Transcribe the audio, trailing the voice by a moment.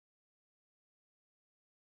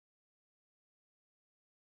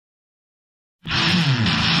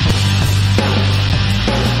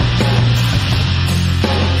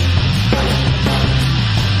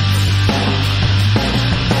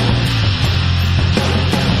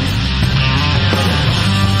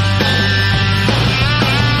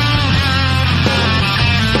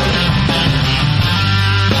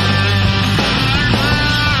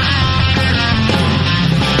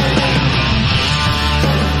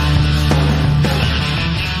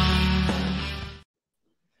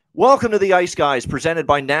Welcome to the Ice Guys, presented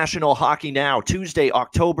by National Hockey Now. Tuesday,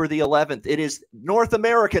 October the 11th. It is North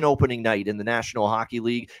American opening night in the National Hockey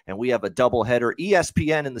League, and we have a doubleheader.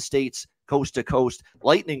 ESPN in the States, coast to coast,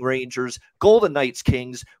 Lightning Rangers, Golden Knights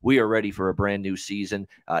Kings. We are ready for a brand new season.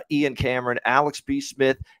 Ian Cameron, Alex B.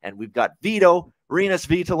 Smith, and we've got Vito. Rinas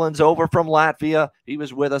Vitalin's over from Latvia. He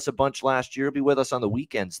was with us a bunch last year. He'll be with us on the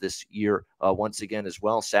weekends this year once again as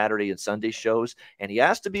well, Saturday and Sunday shows. And he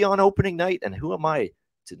asked to be on opening night, and who am I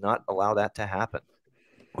to not allow that to happen?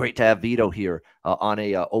 Great to have Vito here on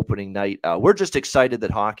a opening night. We're just excited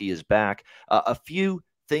that hockey is back. A few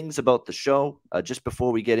things about the show just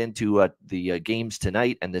before we get into the games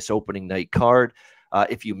tonight and this opening night card.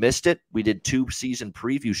 If you missed it, we did 2 season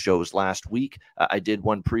preview shows last week. I did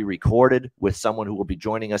one pre-recorded with someone who will be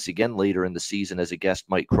joining us again later in the season as a guest,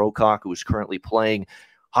 Mike Krokock, who is currently playing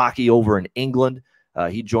hockey over in England.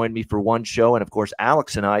 He joined me for one show, and of course,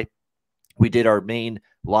 Alex and I, we did our main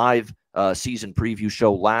live season preview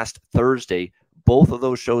show last Thursday. Both of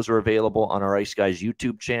those shows are available on our Ice Guys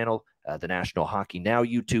YouTube channel. The National Hockey Now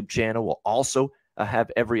YouTube channel will also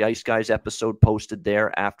have every Ice Guys episode posted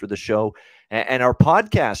there after the show. And our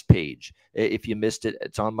podcast page, if you missed it,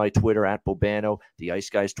 it's on my Twitter at Bobano. The Ice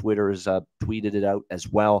Guys Twitter has tweeted it out as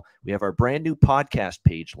well. We have our brand new podcast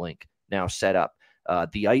page link now set up,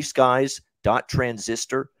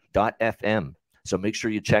 theiceguys.transistor.fm. So make sure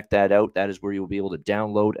you check that out. That is where you'll be able to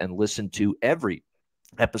download and listen to every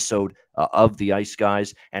episode of the Ice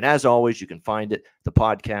Guys. And as always, you can find the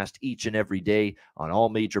podcast each and every day on all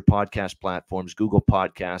major podcast platforms: Google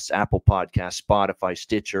Podcasts, Apple Podcasts, Spotify,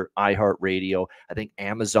 Stitcher, iHeartRadio. I think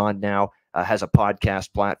Amazon now has a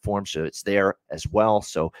podcast platform, so it's there as well.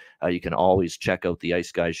 So you can always check out the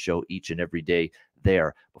Ice Guys show each and every day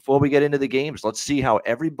there. Before we get into the games, let's see how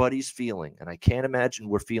everybody's feeling. And I can't imagine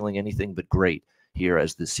we're feeling anything but great here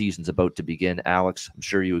as the season's about to begin. Alex, I'm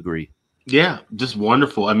sure you agree. Yeah, just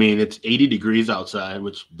wonderful. I mean, it's 80 degrees outside,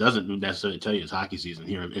 which doesn't necessarily tell you it's hockey season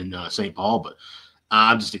here in St. Paul, but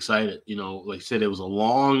I'm just excited. You know, like I said, it was a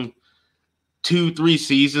long 2-3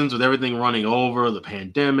 seasons with everything running over, the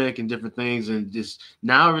pandemic and different things, and just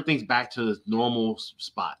now everything's back to the normal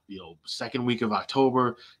spot. You know, second week of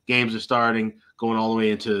October, games are starting, going all the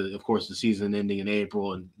way into, of course, the season ending in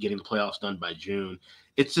April and getting the playoffs done by June.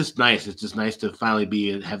 It's just nice. It's just nice to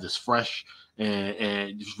finally have this fresh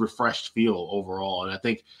and just refreshed feel overall. And I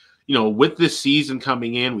think, you know, with this season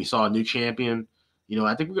coming in, we saw a new champion. You know,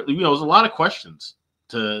 I think, there's a lot of questions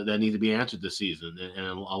that need to be answered this season, and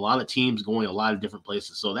a lot of teams going a lot of different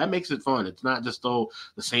places. So that makes it fun. It's not just the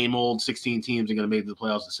same old 16 teams are going to make the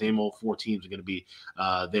playoffs. The same old 4 teams are going to be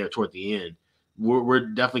there toward the end. We're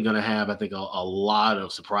definitely going to have, I think, a lot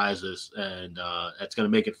of surprises, and it's going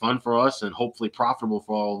to make it fun for us and hopefully profitable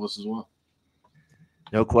for all of us as well.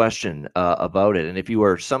 No question about it. And if you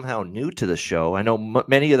are somehow new to the show, I know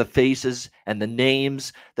many of the faces and the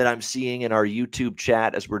names that I'm seeing in our YouTube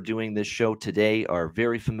chat as we're doing this show today are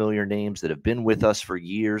very familiar names that have been with us for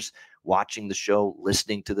years, watching the show,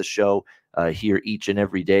 listening to the show here each and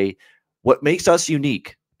every day. What makes us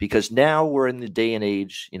unique, because now we're in the day and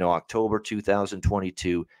age, October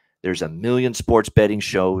 2022, there's a million sports betting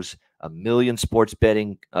shows, a million sports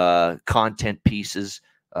betting content pieces,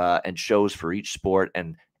 and shows for each sport,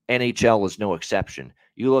 and NHL is no exception.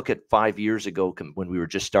 You look at 5 years ago when we were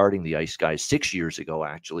just starting the Ice Guys, 6 years ago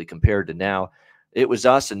actually, compared to now, it was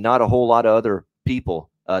us and not a whole lot of other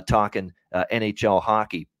people talking NHL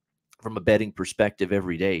hockey from a betting perspective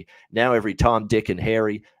every day. Now every Tom, Dick, and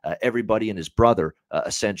Harry, everybody and his brother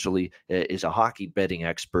essentially is a hockey betting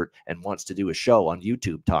expert and wants to do a show on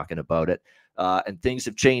YouTube talking about it. And things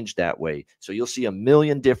have changed that way. So you'll see a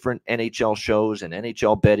million different NHL shows and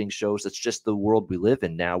NHL betting shows. That's just the world we live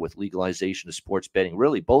in now with legalization of sports betting,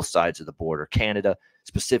 really both sides of the border, Canada,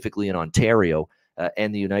 specifically in Ontario,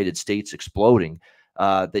 and the United States exploding,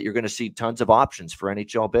 that you're going to see tons of options for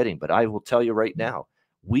NHL betting. But I will tell you right now,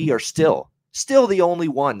 we are still the only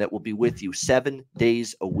one that will be with you 7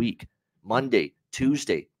 days a week, Monday,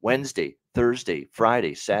 Tuesday, Wednesday, Thursday,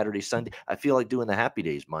 Friday, Saturday, Sunday. I feel like doing the happy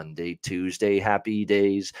days. Monday, Tuesday, happy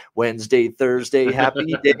days. Wednesday, Thursday,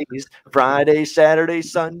 happy days. Friday, Saturday,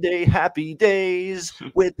 Sunday, happy days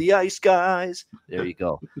with the Ice Guys. There you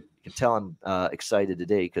go. You can tell I'm excited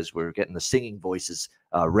today because we're getting the singing voices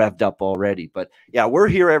revved up already. But yeah, we're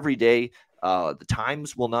here every day. The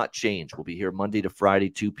times will not change. We'll be here Monday to Friday,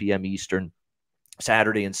 2 p.m. Eastern.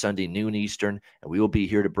 Saturday and Sunday, noon Eastern, and we will be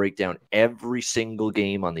here to break down every single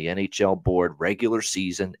game on the NHL board, regular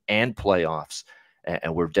season and playoffs,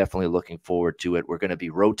 and we're definitely looking forward to it. We're going to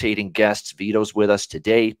be rotating guests. Vito's with us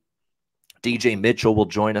today. DJ Mitchell will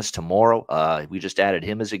join us tomorrow. We just added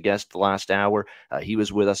him as a guest the last hour. He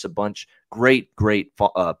was with us a bunch. Great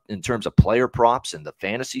in terms of player props and the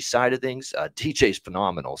fantasy side of things. DJ's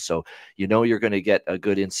phenomenal. So you're going to get a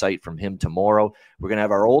good insight from him tomorrow. We're going to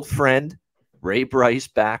have our old friend Ray Bryce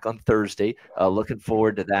back on Thursday. Looking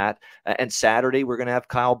forward to that. And Saturday, we're going to have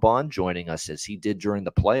Kyle Bond joining us as he did during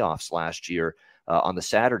the playoffs last year on the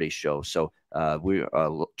Saturday show. So we're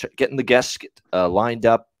getting the guests lined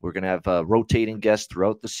up. We're going to have rotating guests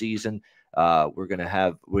throughout the season.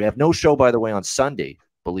 We have no show, by the way, on Sunday,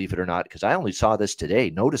 believe it or not, because I only saw this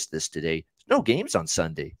today, noticed this today. There's no games on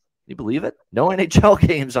Sunday. Can you believe it? No NHL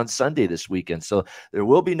games on Sunday this weekend. So there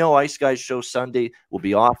will be no Ice Guys show Sunday. We'll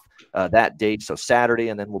be off that day. So Saturday,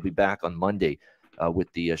 and then we'll be back on Monday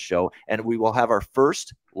with the show. And we will have our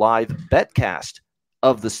first live betcast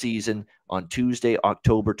of the season on Tuesday,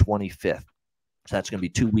 October 25th. So that's going to be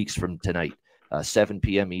 2 weeks from tonight, 7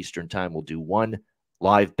 p.m. Eastern time. We'll do one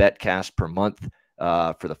live betcast per month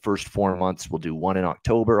for the first 4 months. We'll do one in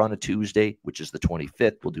October on a Tuesday, which is the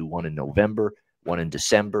 25th. We'll do one in November, one in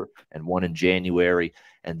December, and one in January.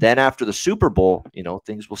 And then after the Super Bowl,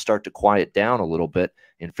 things will start to quiet down a little bit.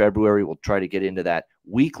 In February, we'll try to get into that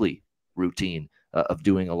weekly routine of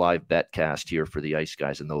doing a live betcast here for the Ice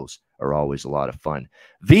Guys, and those are always a lot of fun.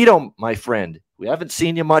 Vito, my friend, we haven't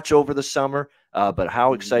seen you much over the summer, but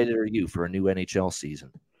how excited are you for a new NHL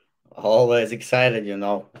season? Always excited,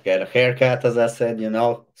 get a haircut, as I said,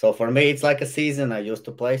 So for me, it's like a season. I used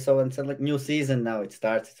to play, so it's like new season now. It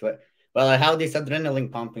starts. Well, I have this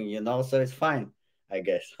adrenaline pumping, so it's fine, I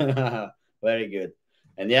guess. Very good.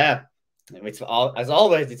 And yeah, as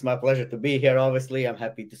always, it's my pleasure to be here. Obviously, I'm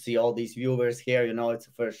happy to see all these viewers here. It's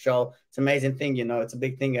the first show. It's an amazing thing. It's a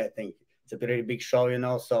big thing. I think it's a pretty big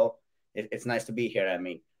show. So it's nice to be here. I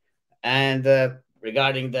mean, and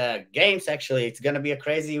regarding the games, actually, it's gonna be a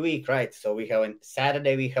crazy week, right? So on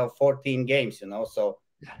Saturday we have 14 games. So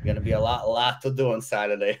it's gonna be a lot to do on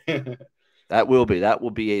Saturday. That will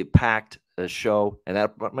be a packed show, and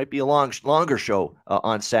that might be a longer show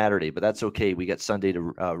on Saturday, but that's okay. We get Sunday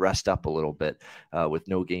to rest up a little bit with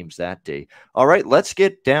no games that day. All right, let's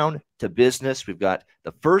get down to business. We've got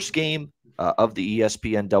the first game of the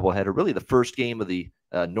ESPN doubleheader, really the first game of the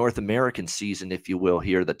North American season, if you will,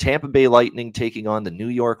 here. The Tampa Bay Lightning taking on the New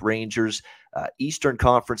York Rangers, Eastern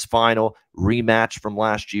Conference Final rematch from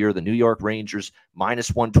last year. The New York Rangers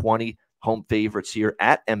 -120, home favorites here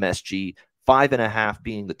at MSG. 5.5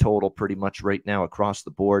 being the total pretty much right now across the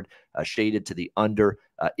board, shaded to the under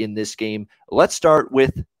in this game. Let's start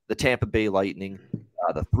with the Tampa Bay Lightning,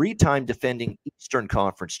 the 3-time defending Eastern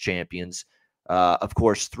Conference champions. Of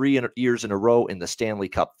course, 3 years in a row in the Stanley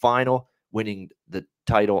Cup Final, winning the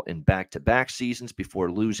title in back-to-back seasons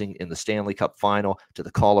before losing in the Stanley Cup Final to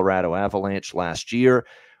the Colorado Avalanche last year.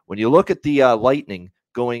 When you look at the Lightning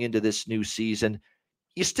going into this new season,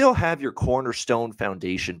 you still have your cornerstone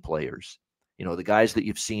foundation players. The guys that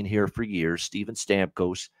you've seen here for years: Steven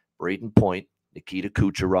Stamkos, Braden Point, Nikita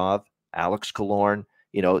Kucherov, Alex Killorn,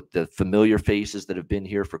 the familiar faces that have been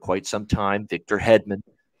here for quite some time, Victor Hedman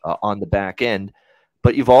on the back end.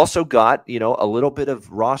 But you've also got, a little bit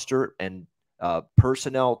of roster and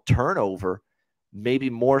personnel turnover,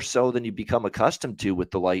 maybe more so than you become accustomed to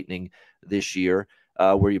with the Lightning this year,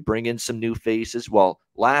 where you bring in some new faces. Well,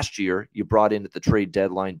 last year you brought in at the trade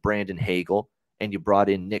deadline Brandon Hagel, and you brought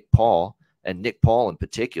in Nick Paul. And Nick Paul in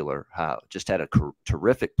particular just had a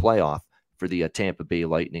terrific playoff for the Tampa Bay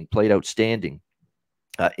Lightning. Played outstanding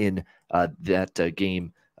in that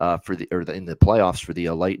game in the playoffs for the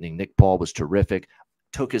Lightning. Nick Paul was terrific.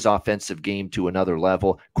 Took his offensive game to another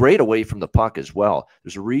level. Great away from the puck as well.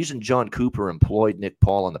 There's a reason John Cooper employed Nick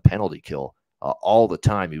Paul on the penalty kill all the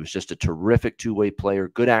time. He was just a terrific two-way player.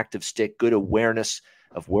 Good active stick. Good awareness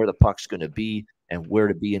of where the puck's going to be and where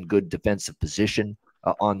to be in good defensive position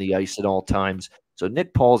on the ice at all times. So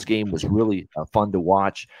Nick Paul's game was really fun to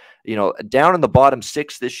watch. Down in the bottom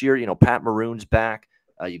 6 this year, Pat Maroon's back.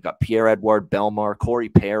 You've got Pierre-Edouard Bellemare, Corey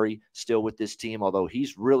Perry still with this team, although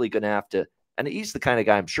he's really going to have to, and he's the kind of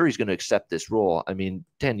guy, I'm sure he's going to accept this role. I mean,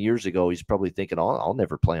 10 years ago, he's probably thinking, I'll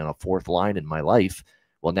never play on a 4th line in my life.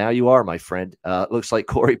 Well, now you are, my friend. Looks like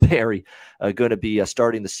Corey Perry going to be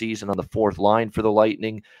starting the season on the 4th line for the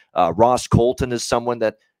Lightning. Ross Colton is someone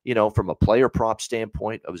that, from a player prop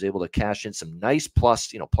standpoint, I was able to cash in some nice plus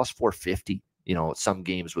 450, some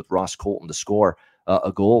games with Ross Colton to score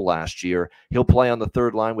a goal last year. He'll play on the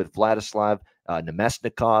 3rd line with Vladislav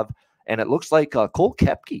Nemesnikov. And it looks like Cole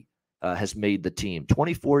Koepke has made the team.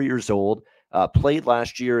 24 years old, played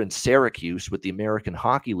last year in Syracuse with the American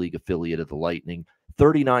Hockey League affiliate of the Lightning.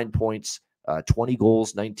 39 points, 20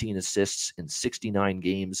 goals, 19 assists in 69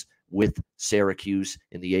 games with Syracuse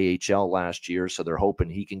in the AHL last year. So they're hoping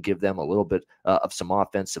he can give them a little bit of some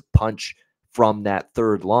offensive punch from that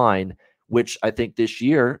third line, which I think this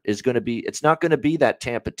year is going to be, it's not going to be that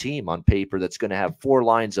Tampa team on paper that's going to have 4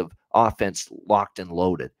 lines of offense locked and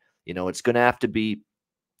loaded. It's going to have to be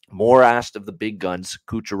more asked of the big guns,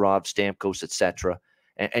 Kucherov, Stamkos, etc.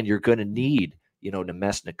 And you're going to need,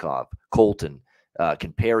 Nemesnikov, Colton.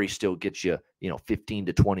 Can Perry still get you, 15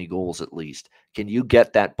 to 20 goals at least? Can you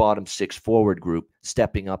get that bottom 6 forward group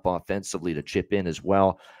stepping up offensively to chip in as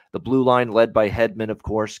well? The blue line led by Hedman, of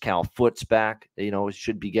course. Cal Foot's back.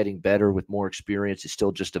 Should be getting better with more experience. He's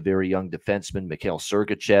still just a very young defenseman. Mikhail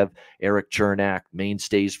Sergachev, Eric Chernak,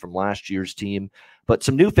 mainstays from last year's team. But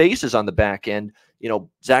some new faces on the back end.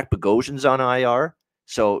 Zach Bogosian's on IR.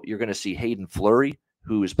 So you're going to see Hayden Fleury,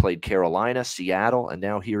 who has played Carolina, Seattle, and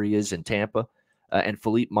now here he is in Tampa. And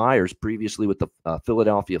Philippe Myers, previously with the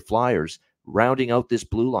Philadelphia Flyers, rounding out this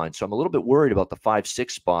blue line. So I'm a little bit worried about the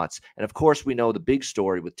 5-6 spots. And of course, we know the big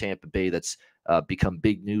story with Tampa Bay that's become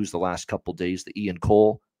big news the last couple of days, the Ian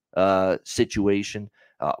Cole situation,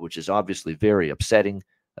 which is obviously very upsetting,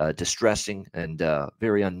 distressing, and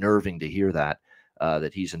very unnerving to hear that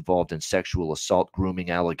he's involved in sexual assault,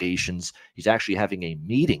 grooming allegations. He's actually having a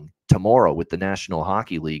meeting tomorrow with the National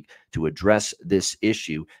Hockey League to address this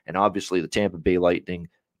issue. And obviously the Tampa Bay Lightning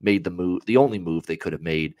made the move, the only move they could have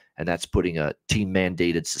made, and that's putting a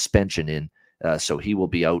team-mandated suspension in. So he will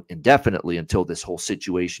be out indefinitely until this whole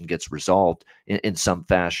situation gets resolved in some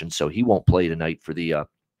fashion. So he won't play tonight for the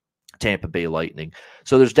Tampa Bay Lightning.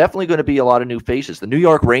 So there's definitely going to be a lot of new faces. The New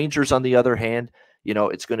York Rangers, on the other hand,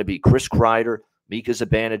 it's going to be Chris Kreider, Mika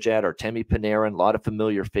Zibanejad, Artemi Panarin, a lot of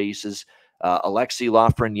familiar faces. Alexis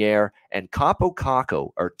Lafreniere and Kaapo Kakko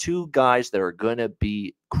are 2 guys that are going to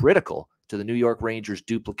be critical to the New York Rangers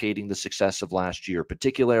duplicating the success of last year,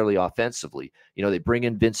 particularly offensively. They bring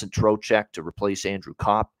in Vincent Trocheck to replace Andrew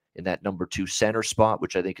Kopp in that number 2 center spot,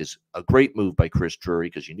 which I think is a great move by Chris Drury,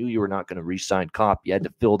 because you knew you were not going to re-sign Kopp. You had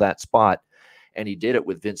to fill that spot, and he did it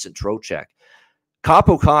with Vincent Trocheck.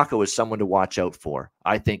 Kaapo Kakko is someone to watch out for,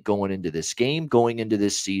 I think, going into this game, going into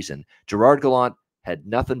this season. Gerard Gallant had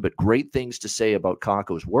nothing but great things to say about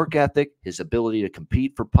Kakko's work ethic, his ability to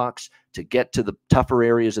compete for pucks, to get to the tougher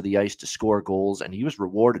areas of the ice to score goals, and he was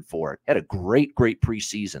rewarded for it. Had a great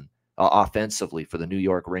preseason offensively for the New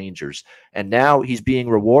York Rangers, and now he's being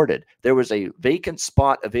rewarded. There was a vacant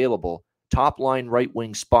spot available, top line right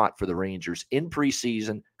wing spot for the Rangers in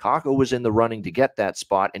preseason. Kakko was in the running to get that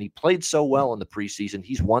spot, and he played so well in the preseason,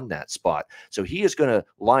 he's won that spot. So he is going to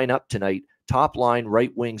line up tonight, top line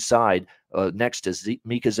right wing side, next to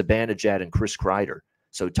Mika Zibanejad and Chris Kreider.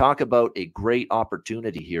 So talk about a great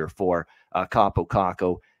opportunity here for Kaapo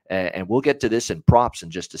Kakko, and we'll get to this in props in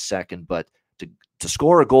just a second, but to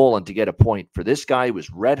score a goal and to get a point for this guy who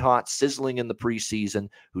was red hot, sizzling in the preseason,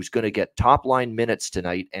 who's going to get top line minutes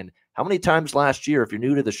tonight. And how many times last year, if you're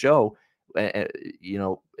new to the show,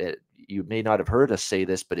 you may not have heard us say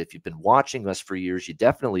this, but if you've been watching us for years, you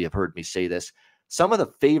definitely have heard me say this. Some of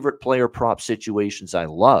the favorite player prop situations I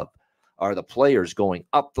love are the players going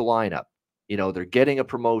up the lineup. They're getting a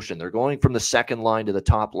promotion. They're going from the second line to the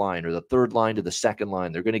top line, or the third line to the second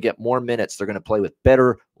line. They're going to get more minutes. They're going to play with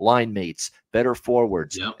better line mates, better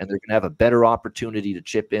forwards, and they're going to have a better opportunity to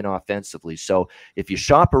chip in offensively. So if you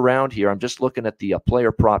shop around here, I'm just looking at the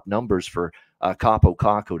player prop numbers for Kaapo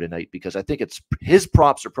Kakko tonight, because I think his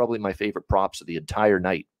props are probably my favorite props of the entire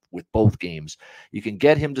night with both games. You can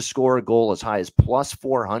get him to score a goal as high as plus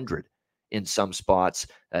 400 in some spots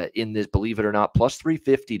in this, believe it or not, plus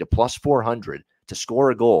 350 to plus 400 to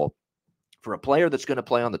score a goal for a player that's going to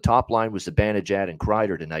play on the top line with Zibanejad and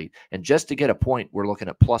Kreider tonight. And just to get a point, we're looking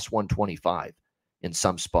at plus 125 in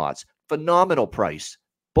some spots. Phenomenal price,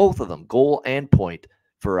 both of them, goal and point,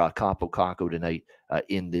 for Kaapo Kakko tonight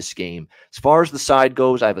in this game. As far as the side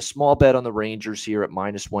goes, I have a small bet on the Rangers here at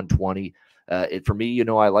minus 120. For me,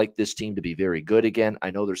 I like this team to be very good again.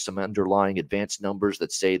 I know there's some underlying advanced numbers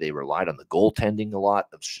that say they relied on the goaltending a lot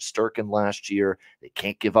of Shesterkin last year. They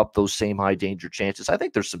can't give up those same high danger chances. I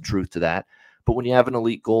think there's some truth to that. But when you have an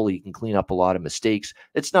elite goalie, you can clean up a lot of mistakes.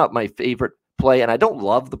 It's not my favorite play, and I don't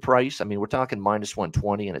love the price. I mean, we're talking minus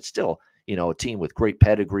 120, and it's still, a team with great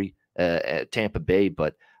pedigree at Tampa Bay.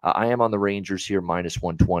 But I am on the Rangers here, minus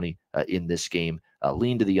 120 in this game.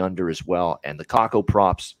 Lean to the under as well. And the Kakko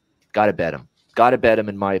props, got to bet him. Got to bet him,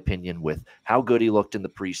 in my opinion, with how good he looked in the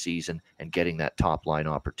preseason and getting that top line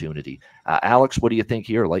opportunity. Alex, what do you think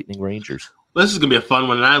here, Lightning Rangers? This is going to be a fun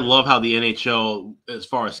one, and I love how the NHL, as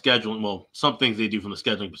far as scheduling, well, some things they do from the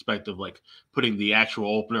scheduling perspective, like putting the actual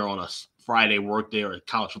opener on a Friday workday or a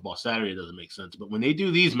college football Saturday, it doesn't make sense. But when they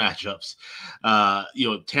do these matchups,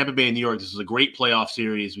 Tampa Bay and New York, this is a great playoff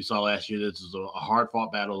series we saw last year. This is a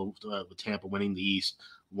hard-fought battle with Tampa winning the East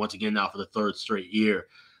once again now for the third straight year.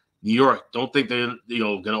 New York, don't think they're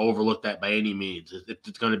going to overlook that by any means.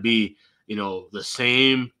 It's going to be the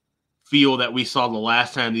same feel that we saw the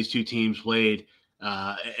last time these two teams played,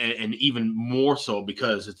 and even more so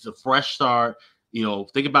because it's a fresh start.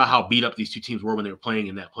 Think about how beat up these two teams were when they were playing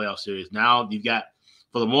in that playoff series. Now you've got,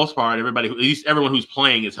 for the most part, at least everyone who's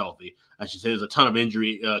playing is healthy. I should say there's a ton of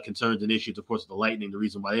injury concerns and issues, of course, with the Lightning, the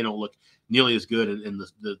reason why they don't look nearly as good in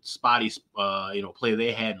the spotty play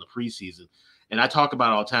they had in the preseason. And I talk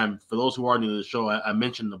about it all the time. For those who are new to the show, I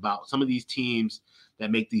mentioned about some of these teams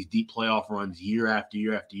that make these deep playoff runs year after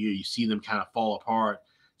year after year. You see them kind of fall apart.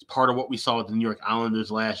 It's part of what we saw with the New York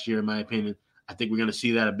Islanders last year, in my opinion. I think we're going to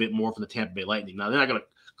see that a bit more from the Tampa Bay Lightning. Now, they're not going to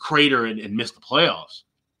crater and miss the playoffs.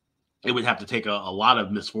 It would have to take a lot of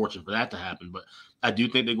misfortune for that to happen. But I do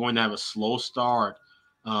think they're going to have a slow start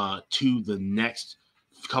to the next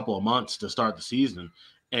couple of months to start the season.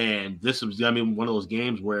 And this is, one of those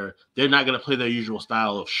games where they're not going to play their usual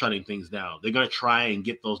style of shutting things down. They're going to try and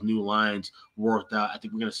get those new lines worked out. I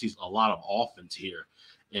think we're going to see a lot of offense here.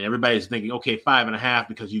 And everybody's thinking, okay, 5.5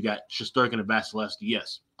 because you got Shesterkin and Vasilevsky.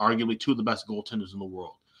 Yes, arguably two of the best goaltenders in the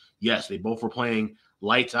world. Yes, they both were playing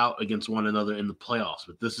lights out against one another in the playoffs.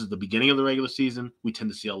 But this is the beginning of the regular season. We tend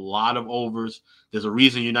to see a lot of overs. There's a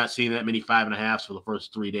reason you're not seeing that many 5.5s for the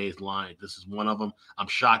first 3 days line. This is one of them. I'm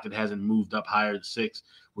shocked it hasn't moved up higher than 6.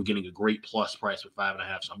 We're getting a great plus price with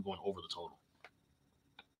 5.5, so I'm going over the total.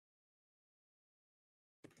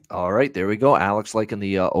 All right, there we go. Alex liking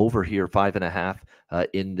the over here, 5.5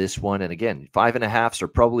 in this one. And again, 5.5s are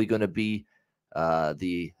probably going to be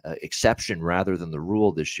the exception rather than the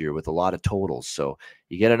rule this year with a lot of totals. So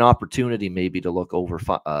you get an opportunity maybe to look over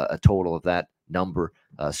a total of that number.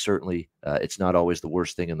 Certainly, it's not always the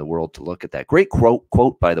worst thing in the world to look at that. Great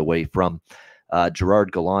quote, by the way, from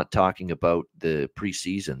Gerard Gallant talking about the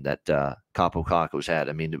preseason that Capo Caco's had.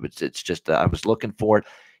 I mean, it's just I was looking for it.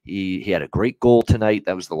 He had a great goal tonight.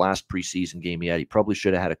 That was the last preseason game he had. He probably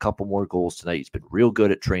should have had a couple more goals tonight. He's been real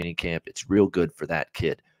good at training camp. It's real good for that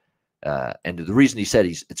kid. And the reason he said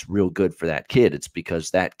it's real good for that kid, it's because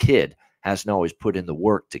that kid hasn't always put in the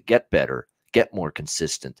work to get better, get more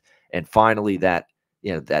consistent. And finally, that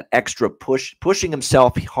extra pushing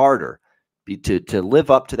himself harder to live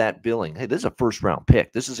up to that billing. Hey, this is a first-round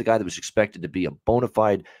pick. This is a guy that was expected to be a bona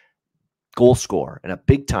fide goal scorer and a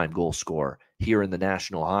big-time goal scorer here in the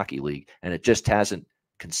National Hockey League, and it just hasn't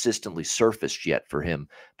consistently surfaced yet for him.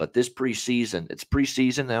 But this preseason, it's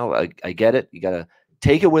preseason now. I get it. You got to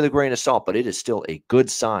take it with a grain of salt, but it is still a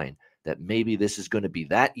good sign that maybe this is going to be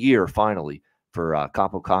that year finally for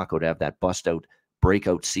Capo Caco to have that bust-out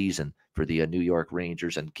breakout season for the New York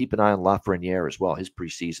Rangers. And keep an eye on Lafreniere as well. His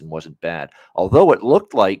preseason wasn't bad, although it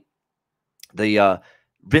looked like the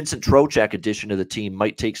Vincent Trocheck addition to the team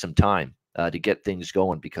might take some time to get things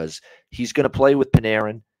going, because he's going to play with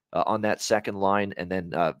Panarin on that second line, and then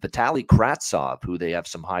Vitaly Kravtsov, who they have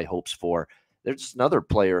some high hopes for. There's another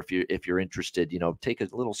player, if you're interested, take a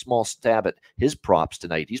little small stab at his props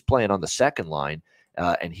tonight. He's playing on the second line,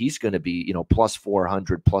 and he's going to be, plus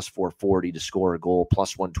 400, plus 440 to score a goal,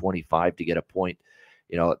 plus 125 to get a point.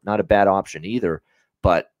 Not a bad option either.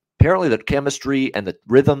 But apparently the chemistry and the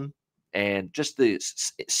rhythm and just the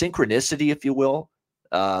synchronicity, if you will,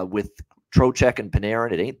 with Trocheck and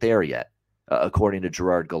Panarin, it ain't there yet, according to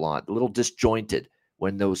Gerard Gallant. A little disjointed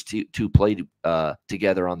when those two played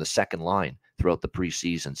together on the second line throughout the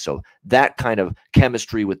preseason. So that kind of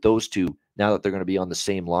chemistry with those two, now that they're going to be on the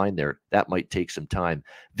same line there, that might take some time.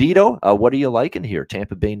 Vito, what are you liking here?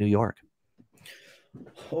 Tampa Bay, New York.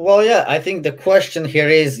 Well, yeah, I think the question here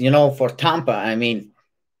is, for Tampa, I mean,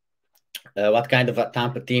 what kind of a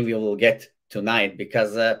Tampa team we will get tonight?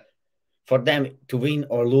 Because for them to win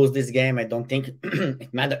or lose this game, I don't think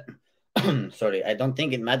it matters. Sorry, I don't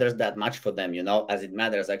think it matters that much for them, as it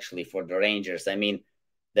matters actually for the Rangers. I mean,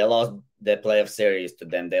 they lost the playoff series to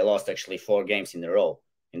them. They lost actually 4 games in a row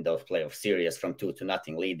in those playoff series from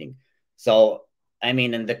 2-0 leading. So, I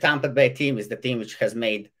mean, and the Tampa Bay team is the team which has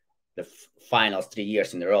made the finals 3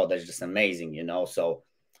 years in a row. That's just amazing, So,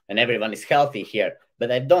 and everyone is healthy here.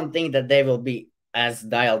 But I don't think that they will be as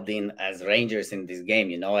dialed in as Rangers in this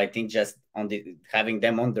game, I think just having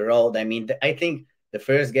them on the road. I mean, I think the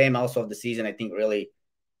first game also of the season, I think really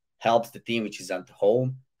helps the team which is at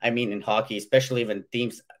home. I mean, in hockey, especially when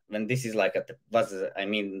this is like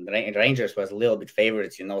Rangers was a little bit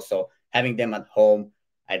favorites, so having them at home,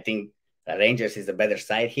 I think the Rangers is a better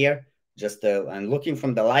side here. Just and looking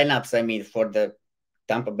from the lineups, I mean, for the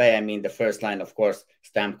Tampa Bay, I mean, the first line, of course,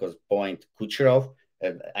 Stamkos, Point, Kucherov.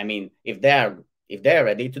 I mean, if they're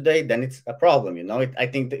ready today, then it's a problem. I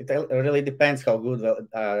think it really depends how good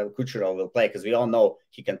Kucherov will play, because we all know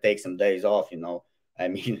he can take some days off. I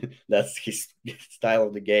mean, that's his style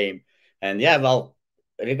of the game. And yeah, well,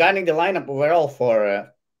 regarding the lineup overall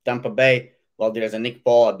for Tampa Bay, well, there's a Nick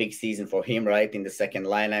Paul, a big season for him, right, in the second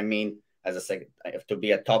line. I mean, as a second, to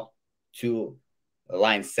be a top two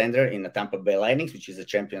line center in the Tampa Bay Lightning, which is a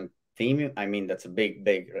champion team. I mean, that's a big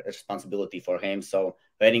responsibility for him. So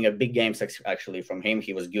getting a big game actually from him,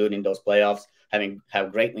 he was good in those playoffs.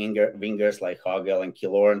 Have great wingers like Hogel and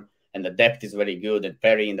Killorn, and the depth is very good. And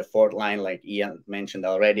Perry in the fourth line, like Ian mentioned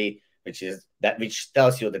already, which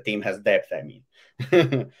tells you the team has depth. I mean,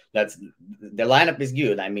 that's the lineup is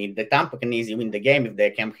good. I mean, the Tampa can easily win the game if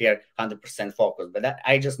they come here 100% focused. But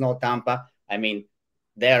I just know Tampa. I mean,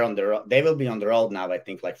 they're on the road. They will be on the road now, I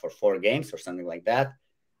think, like for 4 games or something like that.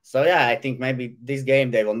 So yeah, I think maybe this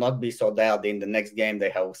game they will not be so dialed in. The next game they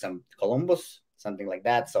have some Columbus, something like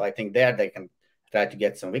that. So I think there they can try to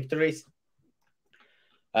get some victories.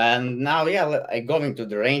 And now, yeah, going to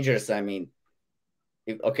the Rangers. I mean,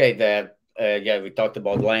 okay, we talked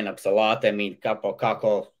about lineups a lot. I mean,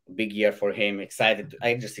 Kako, big year for him.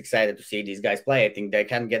 I'm just excited to see these guys play. I think they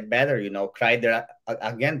can get better. Kreider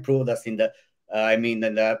again proved us in the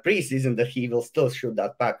preseason that he will still shoot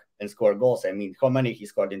that puck and score goals. I mean, how many he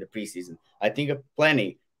scored in the preseason? I think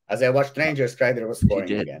plenty. As I watched Rangers, Kreider was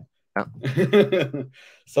scoring again. Oh.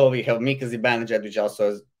 So we have Mika Zibanejad, which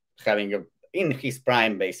also is having in his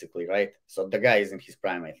prime, basically, right? So the guy is in his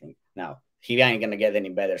prime, I think. Now, he ain't going to get any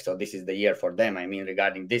better. So this is the year for them. I mean,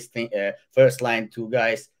 regarding this thing, first line, 2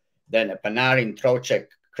 guys, then Panarin, Trocheck,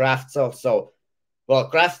 Kravtsov. So, well,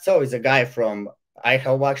 Kravtsov is a guy from I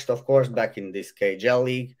have watched, of course, back in this KHL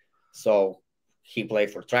league. So he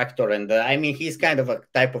played for Tractor. And I mean, he's kind of a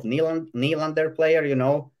type of Nylander player,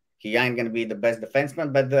 He ain't going to be the best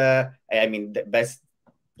defenseman, but I mean, the best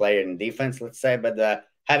player in defense, let's say. But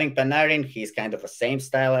having Panarin, he's kind of the same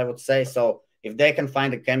style, I would say. So if they can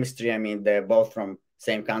find a chemistry, I mean, they're both from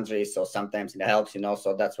same country. So sometimes it helps,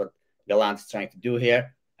 So that's what Gallant is trying to do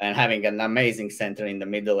here. And having an amazing center in the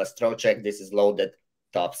middle as Trocheck, this is loaded.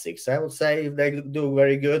 Top 6, I would say, if they do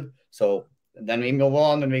very good. So then we move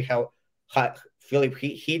on and we have Philip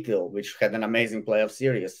Heatle, which had an amazing playoff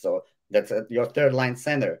series. So that's your third line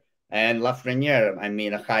center. And Lafreniere, I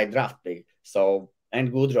mean, a high draft pick. So,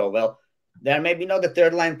 and Goodrow, well, they're maybe not the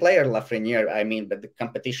third line player, Lafreniere, I mean, but the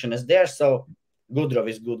competition is there. So Goodrow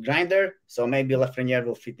is good grinder. So maybe Lafreniere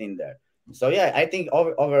will fit in there. So yeah, I think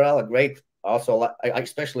overall a great, also,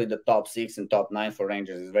 especially the top 6 and top 9 for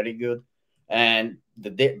Rangers is very good. And the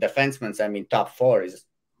defensemen, I mean, top 4 is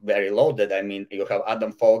very loaded. I mean, you have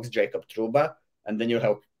Adam Fox, Jacob Trouba, and then you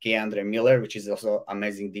have Keandre Miller, which is also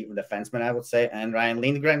amazing defenseman, I would say, and Ryan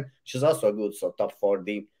Lindgren, which is also good. So top 4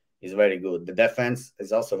 deep is very good. The defense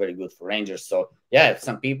is also very good for Rangers. So yeah,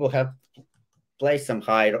 some people have placed some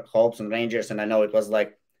high hopes on Rangers, and I know it was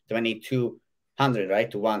like 2,200,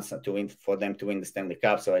 right, to win for them to win the Stanley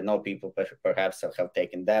Cup. So I know people perhaps have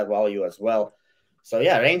taken that value as well. So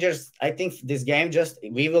yeah, Rangers, I think this game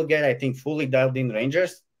we will get, I think, fully dialed in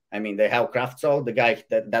Rangers. I mean, they have Kravtsov, the guy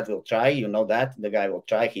that will try, that. The guy will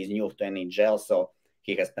try. He's new to NHL, so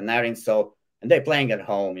he has Panarin. So, and they're playing at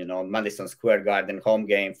home, Madison Square Garden, home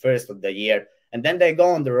game, first of the year. And then they go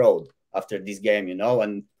on the road after this game,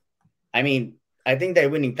 And I mean, I think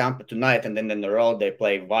they're winning Tampa tonight, and then on the road they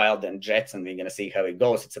play Wild and Jets, and we're going to see how it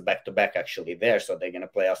goes. It's a back-to-back actually there, so they're going to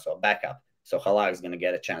play also a backup. So Halak is going to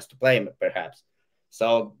get a chance to play, perhaps.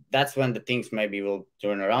 So that's when the things maybe will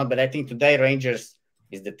turn around. But I think today Rangers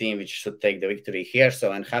is the team which should take the victory here.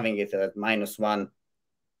 So, and having it at -120,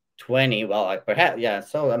 well,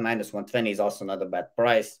 so a -120 is also not a bad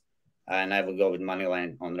price. And I will go with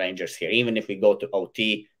moneyline on Rangers here. Even if we go to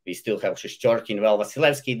OT, we still have Shishchorkin,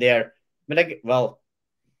 Vasilevsky there. But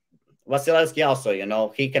Vasilevsky also,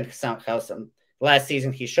 he can have some. Last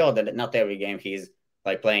season, he showed that not every game he's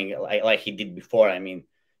like playing like he did before. I mean,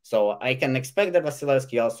 so I can expect that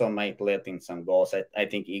Vasilevsky also might let in some goals. I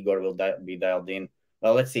think Igor will be dialed in.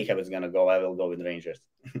 Well, let's see how it's going to go. I will go with Rangers.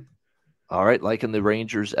 All right, liking the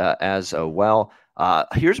Rangers as well.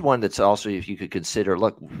 Here's one that's also, if you could consider.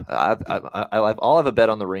 Look, I'll have a bet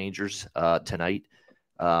on the Rangers tonight,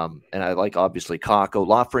 and I like obviously Kakko.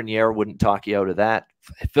 Lafreniere wouldn't talk you out of that.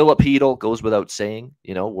 Philip Heedle goes without saying,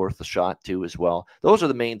 worth a shot too as well. Those are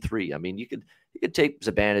the main 3. I mean, you could take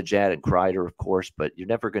Zibanejad and Kreider, of course, but you're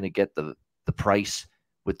never going to get the price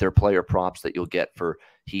with their player props that you'll get for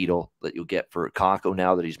Heedle, that you'll get for Kakko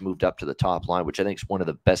now that he's moved up to the top line, which I think is one of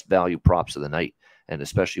the best value props of the night, and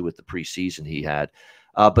especially with the preseason he had.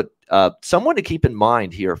 But someone to keep in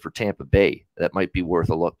mind here for Tampa Bay that might be worth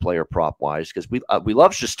a look player prop wise, because we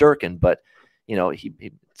love Shesterkin, but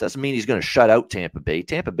he doesn't mean he's going to shut out Tampa Bay.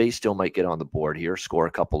 Tampa Bay still might get on the board here, score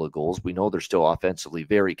a couple of goals. We know they're still offensively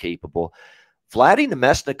very capable. Vladdy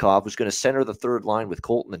Nemesnikov was going to center the third line with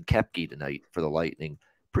Colton and Koepke tonight for the Lightning.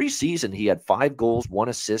 Preseason, he had 5 goals, 1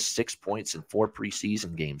 assist, 6 points in 4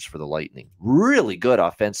 preseason games for the Lightning. Really good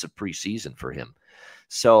offensive preseason for him.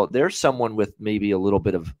 So there's someone with maybe a little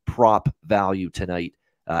bit of prop value tonight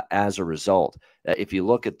as a result. If you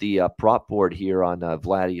look at the prop board here on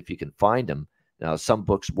Vladdy, if you can find him, now some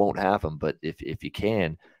books won't have him, but if you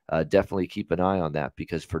can, definitely keep an eye on that,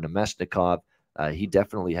 because for Nemesnikov, he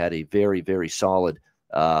definitely had a very, very solid,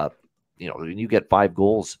 when you get 5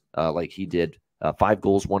 goals like he did, 5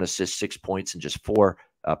 goals, 1 assist, 6 points in just 4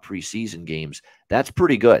 preseason games, that's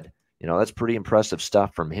pretty good. That's pretty impressive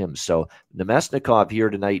stuff from him. So Nemesnikov here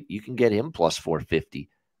tonight, you can get him plus 450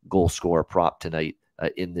 goal scorer prop tonight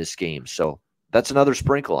in this game. So that's another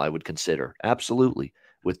sprinkle I would consider. Absolutely.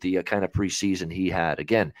 With the kind of preseason he had.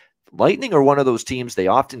 Again, Lightning are one of those teams, they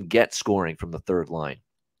often get scoring from the third line.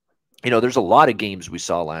 There's a lot of games we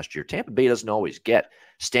saw last year. Tampa Bay doesn't always get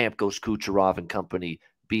Stamkos, Kucherov, and company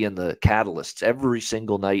being the catalysts every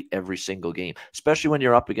single night, every single game, especially when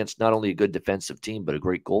you're up against not only a good defensive team, but a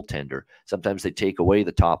great goaltender. Sometimes they take away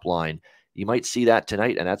the top line. You might see that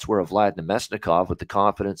tonight, and that's where Vlad Nemesnikov, with the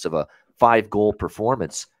confidence of a 5-goal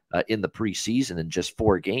performance in the preseason in just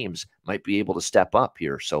 4 games, might be able to step up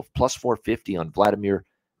here. So plus 450 on Vladislav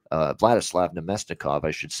Nemesnikov,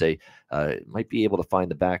 I should say, might be able to find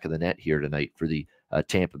the back of the net here tonight for the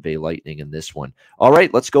Tampa Bay Lightning in this one. All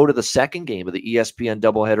right, let's go to the second game of the ESPN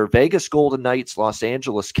doubleheader. Vegas Golden Knights, Los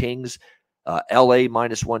Angeles Kings, LA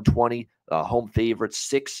minus 120, home favorites,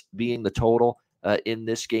 6 being the total in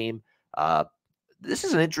this game. This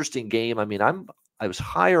is an interesting game. I mean, I was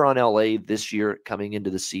higher on LA this year coming into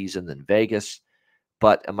the season than Vegas.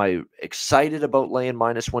 But am I excited about laying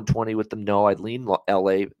minus 120 with them? No, I'd lean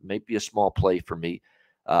LA. Might be a small play for me.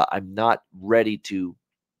 I'm not ready to,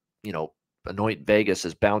 anoint Vegas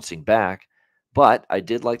as bouncing back, but I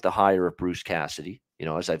did like the hire of Bruce Cassidy,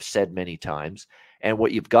 as I've said many times. And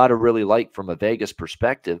what you've got to really like from a Vegas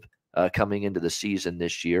perspective coming into the season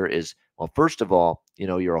this year is, well, first of all,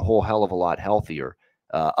 you're a whole hell of a lot healthier.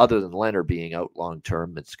 Other than Leonard being out long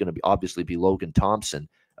term, it's going to obviously be Logan Thompson,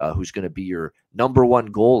 who's going to be your number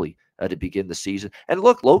 1 goalie to begin the season. And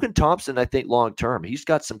look, Logan Thompson, I think long term, he's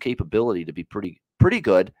got some capability to be pretty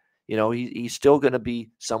good. He's still going to be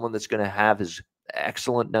someone that's going to have his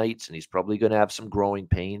excellent nights, and he's probably going to have some growing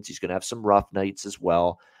pains. He's going to have some rough nights as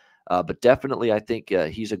well. But definitely, I think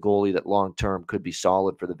he's a goalie that long term could be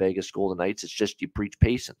solid for the Vegas Golden Knights. It's just you preach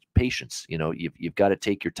patience. You've got to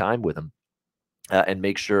take your time with him and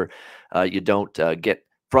make sure you don't get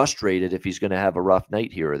frustrated if he's going to have a rough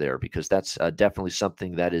night here or there, because that's definitely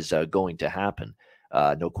something that is going to happen.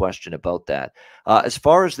 No question about that. As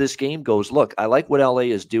far as this game goes, look, I like what LA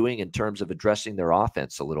is doing in terms of addressing their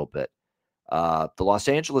offense a little bit. The Los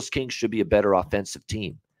Angeles Kings should be a better offensive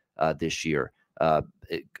team this year,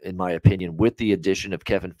 in my opinion, with the addition of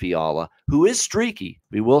Kevin Fiala, who is streaky.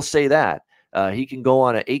 We will say that. He can go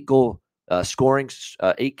on an 8-game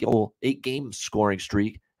scoring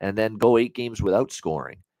streak and then go 8 games without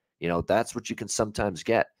scoring. That's what you can sometimes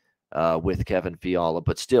get with Kevin Fiala,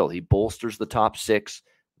 but still, he bolsters the top 6,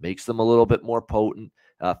 makes them a little bit more potent.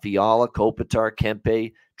 Fiala, Kopitar,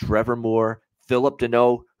 Kempe, Trevor Moore, Philip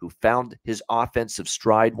Deneau, who found his offensive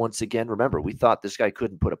stride once again. Remember, we thought this guy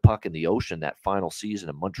couldn't put a puck in the ocean that final season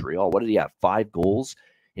in Montreal. What did he have? 5 goals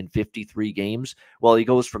in 53 games? Well, he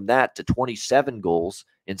goes from that to 27 goals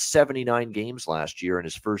in 79 games last year in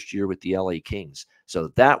his first year with the LA Kings. So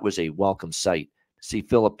that was a welcome sight. See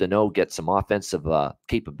Philip Deneau get some offensive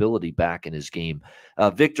capability back in his game.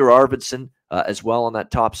 Victor Arvidsson as well on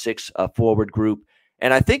that top 6 forward group.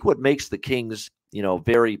 And I think what makes the Kings,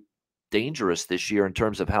 very dangerous this year in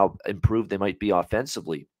terms of how improved they might be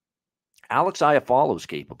offensively, Alex Iafallo is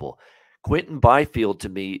capable. Quentin Byfield, to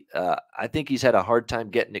me, I think he's had a hard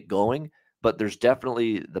time getting it going, but there's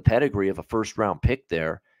definitely the pedigree of a first-round pick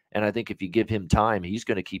there. And I think if you give him time, he's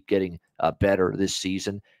going to keep getting better this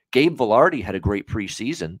season. Gabe Vilardi had a great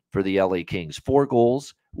preseason for the LA Kings. 4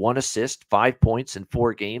 goals, 1 assist, 5 points in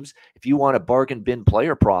 4 games. If you want a bargain bin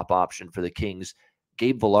player prop option for the Kings,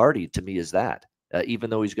 Gabe Vilardi, to me, is that, even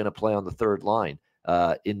though he's going to play on the third line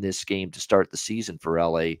in this game to start the season for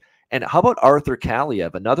LA. And how about Arthur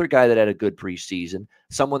Kaliev, another guy that had a good preseason,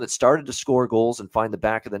 someone that started to score goals and find the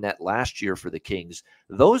back of the net last year for the Kings?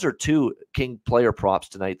 Those are 2 King player props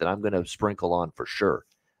tonight that I'm going to sprinkle on for sure.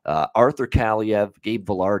 Arthur Kaliev, Gabe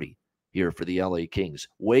Vilardi. here for the LA Kings.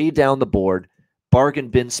 Way down the board, bargain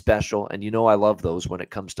bin special. And I love those when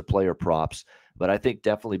it comes to player props. But I think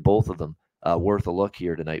definitely both of them worth a look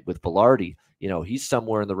here tonight. With Velarde, he's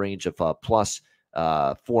somewhere in the range of plus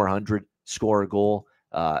 400 score a goal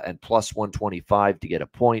and plus 125 to get a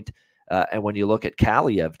point. And when you look at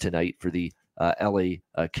Kaliev tonight for the LA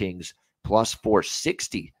Kings, plus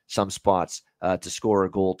 460 some spots to score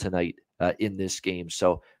a goal tonight in this game.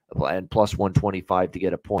 So, and plus 125 to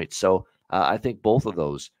get a point. So I think both of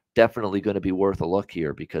those definitely going to be worth a look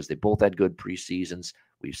here because they both had good preseasons.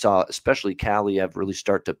 We saw especially Kaliev really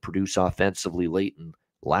start to produce offensively late in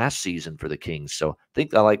last season for the Kings. So I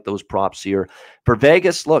think I like those props here. For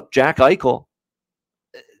Vegas, look, Jack Eichel,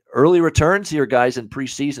 early returns here, guys, in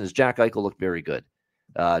preseasons. Jack Eichel looked very good.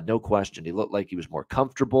 No question. He looked like he was more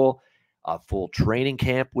comfortable. A full training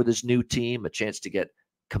camp with his new team, a chance to get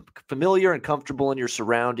familiar and comfortable in your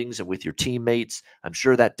surroundings and with your teammates. I'm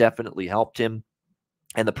sure that definitely helped him.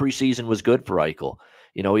 And the preseason was good for Eichel.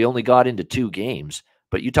 He only got into 2 games,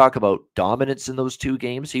 but you talk about dominance in those 2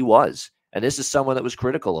 games, he was. And this is someone that was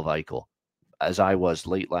critical of Eichel, as I was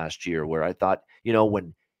late last year, where I thought,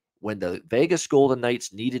 when the Vegas Golden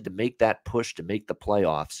Knights needed to make that push to make the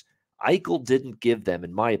playoffs, Eichel didn't give them,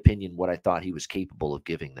 in my opinion, what I thought he was capable of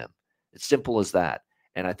giving them. It's simple as that.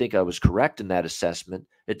 And I think I was correct in that assessment.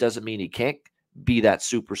 It doesn't mean he can't be that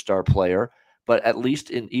superstar player, but at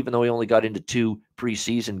least even though he only got into 2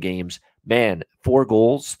 preseason games, man, 4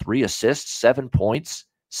 goals, 3 assists, 7 points.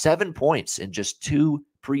 7 points in just 2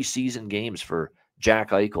 preseason games for Jack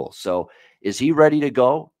Eichel. So is he ready to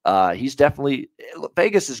go? He's definitely –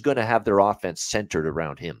 Vegas is going to have their offense centered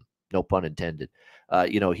around him. No pun intended.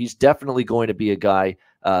 He's definitely going to be a guy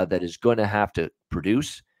that is going to have to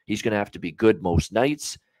produce. He's going to have to be good most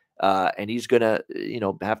nights. And he's going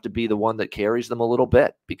to, have to be the one that carries them a little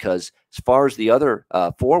bit because as far as the other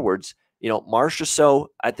forwards, Marchessault,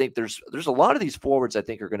 I think there's a lot of these forwards I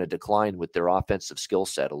think are going to decline with their offensive skill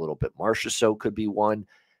set a little bit. Marchessault could be one.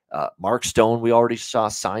 Mark Stone, we already saw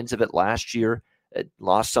signs of it last year. It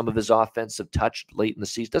lost some of his offensive touch late in the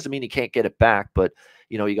season. Doesn't mean he can't get it back, but,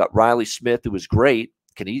 you got Riley Smith, who was great.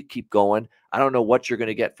 Can he keep going? I don't know what you're going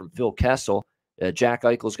to get from Phil Kessel. Jack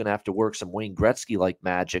Eichel's going to have to work some Wayne Gretzky-like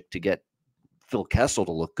magic to get Phil Kessel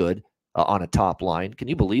to look good on a top line. Can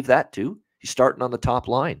you believe that, too? He's starting on the top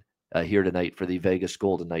line here tonight for the Vegas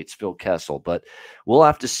Golden Knights, Phil Kessel. But we'll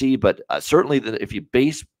have to see. But certainly if you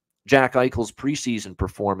base Jack Eichel's preseason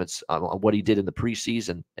performance on what he did in the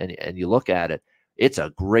preseason and you look at it, it's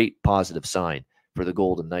a great positive sign for the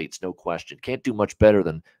Golden Knights, no question. Can't do much better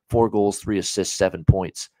than 4 goals, 3 assists, 7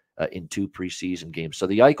 points in 2 preseason games. So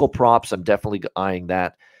the Eichel props, I'm definitely eyeing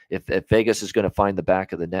that. If Vegas is going to find the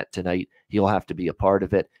back of the net tonight, he'll have to be a part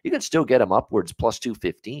of it. You can still get him upwards plus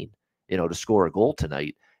 215, to score a goal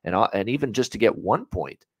tonight. And even just to get 1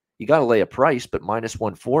 point, you got to lay a price, but minus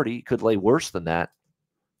 140, you could lay worse than that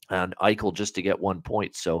on Eichel just to get 1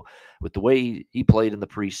 point. So with the way he played in the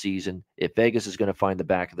preseason, if Vegas is going to find the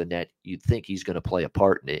back of the net, you'd think he's going to play a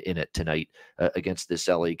part in it tonight against this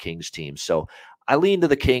LA Kings team. So I lean to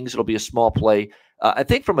the Kings. It'll be a small play. I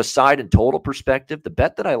think from a side and total perspective, the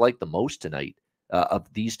bet that I like the most tonight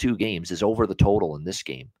of these 2 games is over the total in this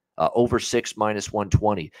game. Over 6 minus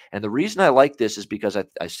 120. And the reason I like this is because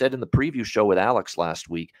I said in the preview show with Alex last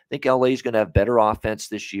week, I think LA is going to have better offense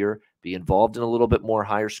this year, be involved in a little bit more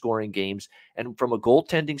higher scoring games. And from a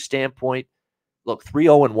goaltending standpoint, look,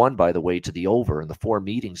 3-0-1, by the way, to the over in the 4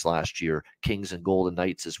 meetings last year, Kings and Golden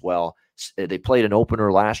Knights as well. They played an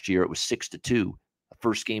opener last year. It was 6-2.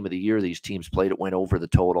 First game of the year these teams played, it went over the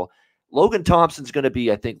total. Logan Thompson's going to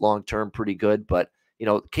be, I think, long-term pretty good, but,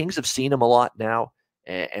 Kings have seen him a lot now.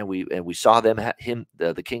 And we saw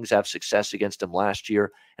the Kings have success against him last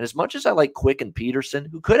year. And as much as I like Quick and Peterson,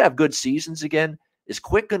 who could have good seasons again, is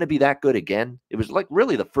Quick going to be that good again? It was like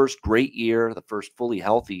really the first great year, the first fully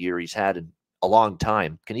healthy year he's had in a long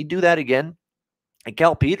time. Can he do that again? And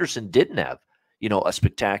Cal Peterson didn't have, a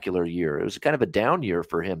spectacular year. It was kind of a down year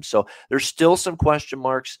for him. So there's still some question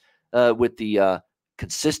marks with the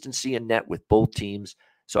consistency in net with both teams.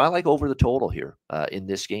 So I like over the total here in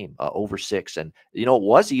this game, over 6. And, it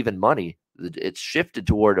was even money. It's shifted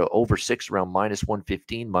toward over 6 around minus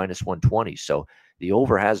 115, minus 120. So the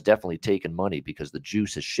over has definitely taken money because the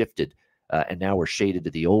juice has shifted. And now we're shaded to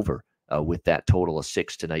the over with that total of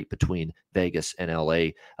 6 tonight between Vegas and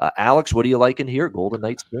LA. Alex, what are you liking here? Golden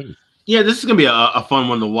Knights Kings. Yeah, this is going to be a fun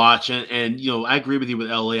one to watch. And, I agree with you with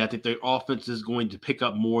LA. I think their offense is going to pick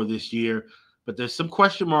up more this year. But there's some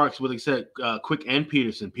question marks with, like I said, Quick and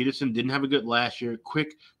Peterson. Peterson didn't have a good last year.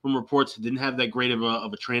 Quick, from reports, didn't have that great of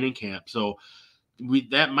a training camp. So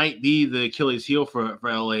that might be the Achilles heel for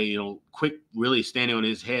LA. You know, Quick really standing on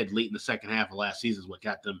his head late in the second half of last season is what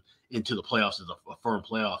got them into the playoffs as a firm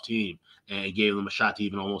playoff team, and it gave them a shot to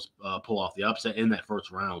even almost pull off the upset in that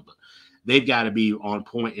first round. But they've got to be on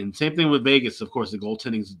point. And same thing with Vegas. Of course, the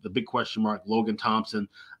goaltending's the big question mark. Logan Thompson,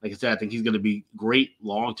 like I said, I think he's going to be great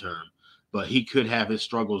long term, but he could have his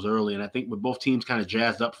struggles early. And I think with both teams kind of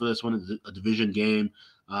jazzed up for this one, it's a division game.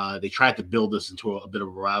 They tried to build this into a bit of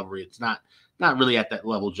a rivalry. It's not really at that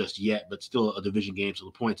level just yet, but still a division game, so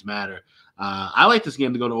the points matter. I like this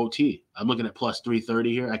game to go to OT. I'm looking at plus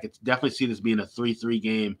 330 here. I could definitely see this being a 3-3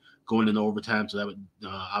 game going into overtime, so that would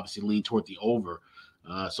obviously lean toward the over.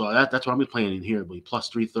 So that's what I'm playing in here. It'll be plus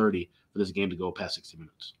 330 for this game to go past 60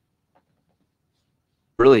 minutes.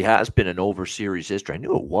 Really has been an over series history. I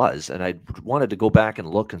knew it was, and I wanted to go back and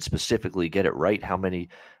look and specifically get it right how many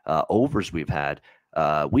overs we've had.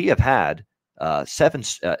 We have had seven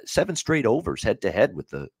straight overs head to head with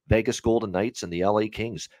the Vegas Golden Knights and the LA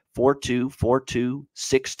Kings. 4-2, 4-2,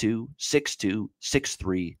 6-2, 6-2,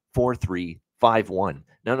 6-3, 4-3, 5-1.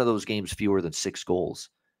 None of those games fewer than 6 goals.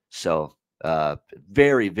 So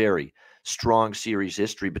very, very strong series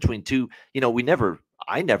history between two. You know,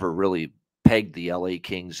 I never really pegged the LA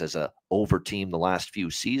Kings as a over team the last few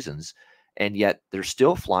seasons, and yet they're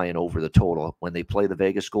still flying over the total when they play the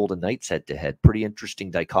Vegas Golden Knights head to head. Pretty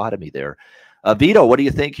interesting dichotomy there. Vito, what do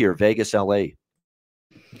you think here? Vegas, LA.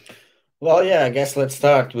 Well, yeah, I guess let's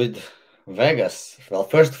start with Vegas. Well,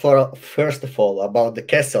 first of all, about the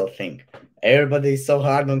Kessel thing. Everybody is so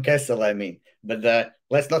hard on Kessel, I mean. But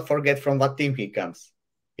let's not forget from what team he comes.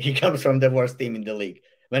 He comes from the worst team in the league.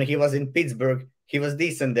 When he was in Pittsburgh, he was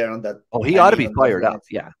decent there on that. Oh, he ought to be fired up.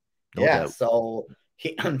 Yeah. No doubt. So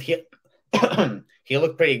he he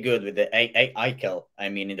looked pretty good with the Eichel. I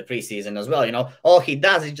mean, in the preseason as well. You know, all he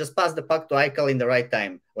does is just pass the puck to Eichel in the right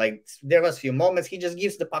time. Like there was a few moments he just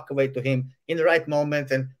gives the puck away to him in the right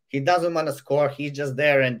moment, and he doesn't want to score. He's just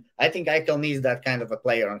there, and I think Eichel needs that kind of a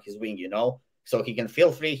player on his wing. You know, so he can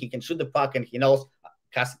feel free, he can shoot the puck, and he knows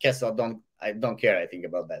Kessel I don't care. I think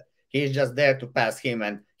about that. He's just there to pass him,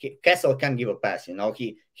 and Kessel can give a pass. You know,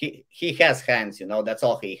 he has hands. You know, that's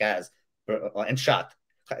all he has, and shot.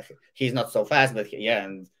 He's not so fast, but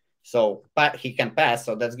and so he can pass,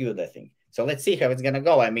 so that's good, I think. So let's see how it's gonna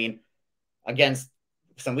go. I mean, against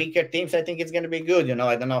some weaker teams, I think it's gonna be good. You know,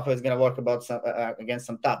 I don't know how it's gonna work against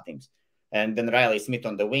some top teams. And then Riley Smith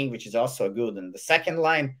on the wing, which is also good. And the second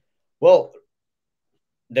line, well,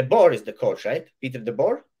 DeBoer is the coach, right? Peter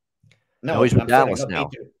DeBoer? No, he's with Dallas now.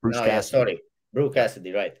 Bruce Cassidy. Yeah, sorry, Bruce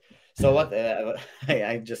Cassidy, right? So what?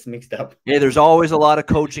 I just mixed up. Yeah, there's always a lot of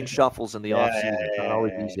coaching shuffles in the offseason. It's not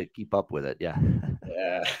always easy to keep up with it. Yeah.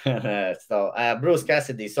 Yeah. So Bruce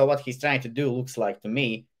Cassidy. So what he's trying to do looks like to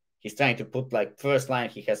me, he's trying to put like first line.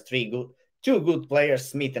 He has two good players,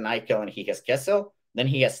 Smith and Eichel, and he has Kessel. Then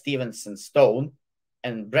he has Stevenson, Stone,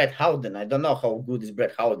 and Brett Howden. I don't know how good is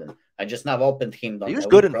Brett Howden. I just now opened him. He was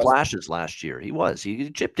good in flashes last year. He was. He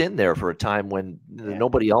chipped in there for a time when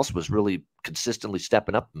nobody else was really consistently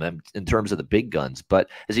stepping up in terms of the big guns. But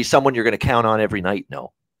is he someone you're going to count on every night?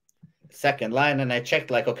 No. Second line, and I checked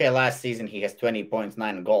last season he has 20 points,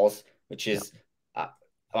 9 goals, which is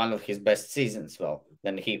one of his best seasons. Well,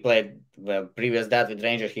 then he played previous that with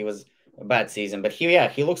Rangers. He was a bad season, but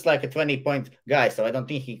he looks like a 20-point guy. So I don't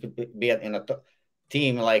think he could be in a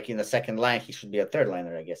team like in the second line. He should be a third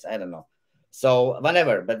liner, I guess. I don't know. So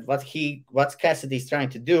whatever. But what Cassidy's trying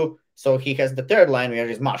to do. So he has the third line where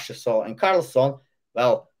is Marchessault and Carlson.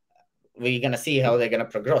 Well, we're gonna see how they're gonna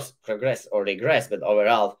progress or regress. But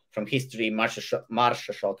overall, from history,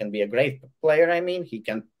 Marchessault can be a great player. I mean, he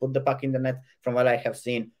can put the puck in the net from what I have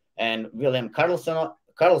seen. And William Carlson,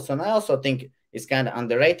 I also think is kind of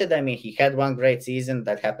underrated. I mean, he had one great season.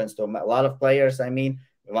 That happens to a lot of players. I mean,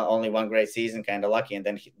 only one great season, kind of lucky, and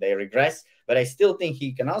then they regress. But I still think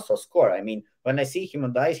he can also score. I mean, when I see him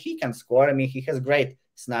on the ice, he can score. I mean, he has great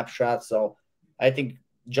snapshots. So I think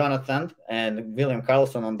Jonathan and William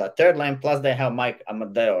Carlson on that third line, plus they have Mike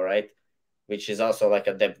Amadeo, right? Which is also like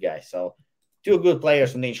a depth guy. So two good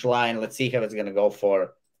players on each line. Let's see how it's going to go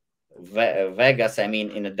for Vegas. I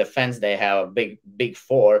mean, in the defense, they have a big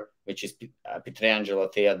four, which is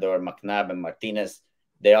Pietrangelo, Theodore, McNabb, and Martinez.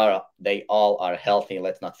 They all are healthy.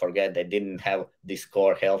 Let's not forget they didn't have this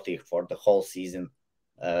core healthy for the whole season,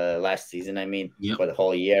 last season. I mean, for the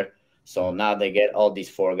whole year. So now they get all these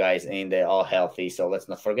 4 guys in. They're all healthy. So let's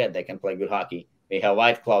not forget they can play good hockey. We have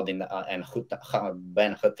Whitecloud and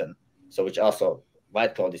Ben Hutton. So which also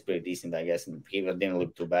Whitecloud is pretty decent, I guess. And he didn't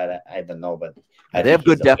look too bad. I don't know, but they have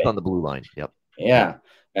good depth on the blue line. Yep. Yeah.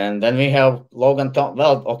 And then we have Logan Tom.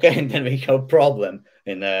 Well, okay, and then we have a problem.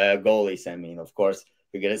 in goalies. I mean, of course,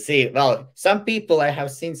 we're gonna see. Well, some people, I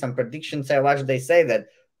have seen some predictions I watched. They say that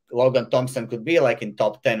Logan Thompson could be like in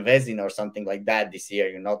top 10 Vezina or something like that this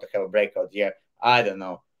year. To have a breakout year. I don't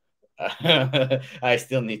know. I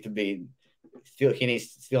still need to be. Still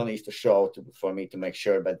needs to show for me to make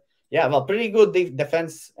sure. But yeah, well, pretty good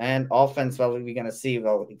defense and offense. Well, we're gonna see.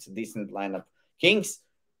 Well, it's a decent lineup. Kings,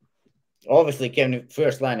 obviously, Kevin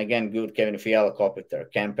first line again good. Kevin Fiala,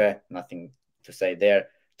 Kopitar, Kempe, nothing to say there.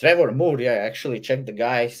 Trevor Moore, yeah, I actually checked the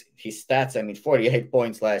guys, his stats. I mean, 48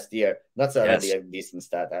 points last year. That's already a decent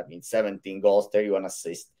stat. I mean, 17 goals, 31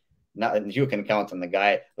 assists. Now you can count on the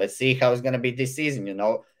guy. Let's see how it's gonna be this season.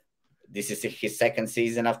 This is his second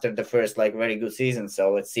season after the first very good season.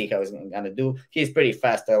 So let's see how he's gonna do. He's pretty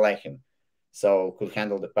fast. I like him. So could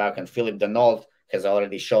handle the puck. And Philip Denault has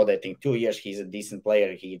already showed that in 2 years he's a decent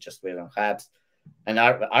player. He just went on Habs. And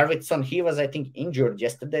Arvidsson, he was, I think, injured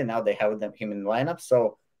yesterday. Now they have him in the lineup.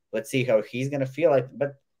 So let's see how he's going to feel like.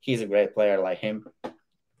 But he's a great player like him.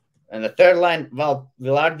 And the third line, well,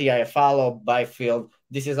 Vilardi, I follow, Byfield.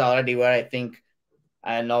 This is already where I think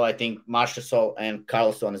Marchessault and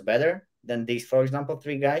Carlson is better than these, for example,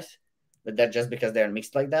 three guys. But that's just because they're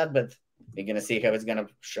mixed like that. But we're going to see how it's going to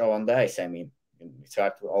show on the ice. I mean, it's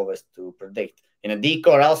hard always to predict. In a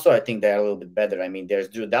decor also, I think they're a little bit better. I mean, there's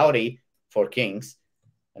Drew Doughty for Kings,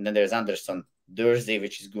 and then there's Anderson Dursey,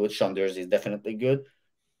 which is good. Sean Dursey is definitely good.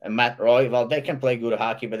 And Matt Roy, well, they can play good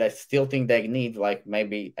hockey, but I still think they need,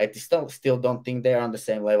 maybe, I still don't think they're on the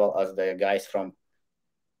same level as the guys from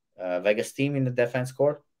Vegas team in the defense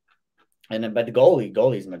core. And then, but the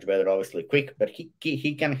goalie is much better, obviously quick, but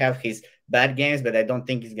he can have his bad games, but I don't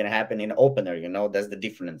think it's going to happen in opener. That's the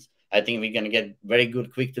difference. I think we're going to get very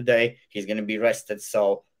good quick today. He's going to be rested.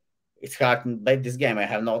 So it's hard to bet this game. I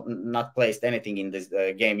have not placed anything in this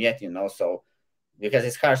game yet, so because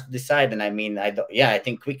it's hard to decide. And I mean, I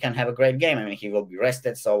think Quick can have a great game. I mean, he will be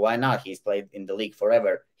rested. So why not? He's played in the league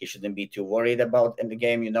forever. He shouldn't be too worried about in the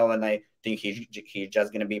game, and I think he's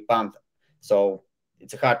just going to be pumped. So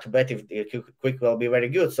it's hard to bet if Quick will be very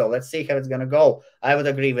good. So let's see how it's going to go. I would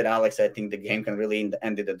agree with Alex. I think the game can really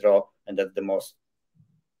end in the draw, and that's the most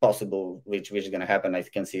possible which is going to happen. I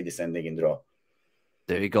can see this ending in draw.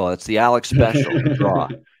 There you go. That's the Alex special draw,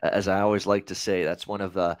 as I always like to say. That's one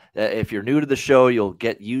of the. If you're new to the show, you'll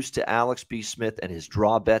get used to Alex B. Smith and his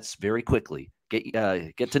draw bets very quickly.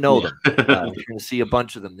 Get to know them. You're going to see a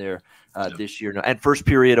bunch of them there this year. And first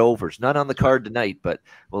period overs, not on the card tonight, but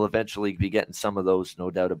we'll eventually be getting some of those, no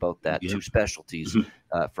doubt about that. Two specialties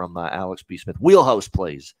from Alex B. Smith. Wheelhouse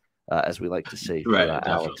plays, as we like to say, right,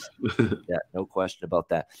 Alex. Yeah, no question about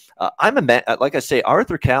that. I'm a man, like I say,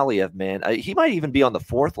 Arthur Kaliev, man. He might even be on the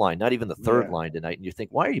fourth line, not even the third line tonight. And you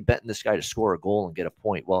think, why are you betting this guy to score a goal and get a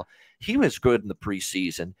point? Well, he was good in the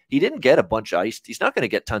preseason. He didn't get a bunch of ice. He's not going to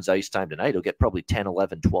get tons of ice time tonight. He'll get probably 10,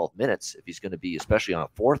 11, 12 minutes if he's going to be, especially on a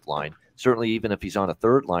fourth line. Certainly, even if he's on a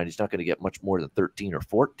third line, he's not going to get much more than 13 or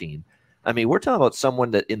 14. I mean, we're talking about someone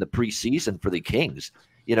that in the preseason for the Kings,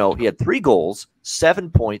 he had 3 goals, 7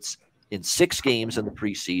 points in 6 games in the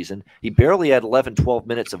preseason. He barely had 11, 12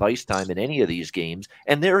 minutes of ice time in any of these games.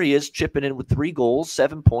 And there he is chipping in with 3 goals,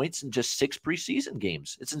 7 points in just 6 preseason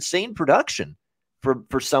games. It's insane production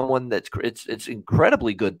for someone it's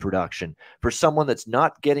incredibly good production for someone that's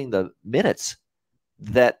not getting the minutes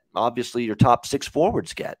that obviously your top 6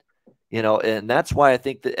 forwards get, and that's why I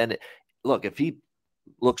think that, and look, if he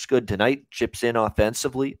looks good tonight, chips in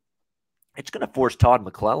offensively, it's going to force Todd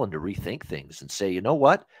McClellan to rethink things and say, you know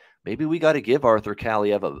what? Maybe we got to give Arthur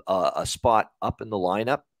Kaliev a spot up in the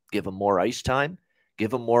lineup, give him more ice time,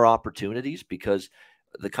 give him more opportunities, because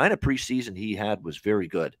the kind of preseason he had was very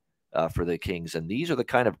good for the Kings. And these are the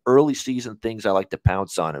kind of early season things I like to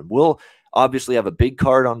pounce on. And we'll obviously have a big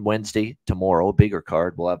card on Wednesday tomorrow, a bigger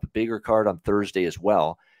card. We'll have a bigger card on Thursday as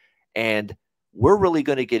well. And we're really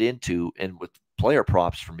going to get into, and with player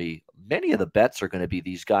props for me, many of the bets are going to be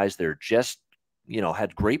these guys that are just,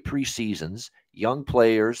 had great preseasons, young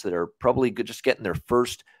players that are probably just getting their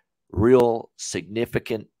first real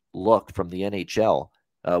significant look from the NHL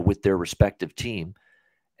with their respective team.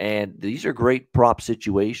 And these are great prop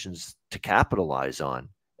situations to capitalize on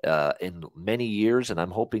in many years, and I'm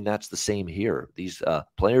hoping that's the same here. These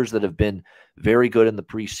players that have been very good in the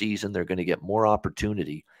preseason, they're going to get more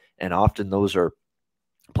opportunity, and often those are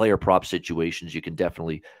player prop situations you can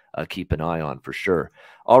definitely keep an eye on for sure.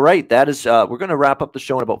 All right, that is we're going to wrap up the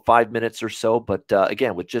show in about 5 minutes or so, but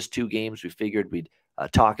again, with just 2 games, we figured we'd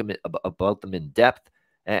talk about them in depth.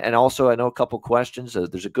 And also, I know a couple questions.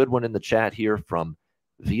 There's a good one in the chat here from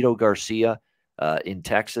Vito Garcia. in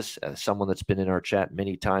Texas, someone that's been in our chat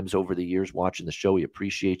many times over the years watching the show. We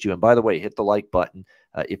appreciate you. And by the way, hit the like button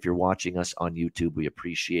if you're watching us on YouTube. We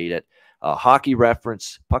appreciate it. Hockey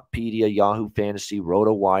Reference, Puckpedia, Yahoo Fantasy,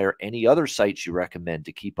 RotoWire, any other sites you recommend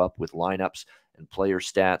to keep up with lineups and player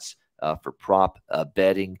stats for prop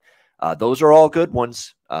betting. Those are all good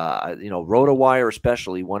ones. RotoWire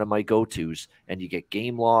especially, one of my go-tos. And you get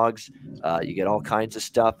game logs. You get all kinds of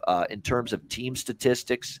stuff. In terms of team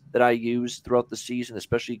statistics that I use throughout the season,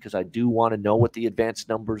 especially because I do want to know what the advanced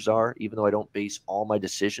numbers are, even though I don't base all my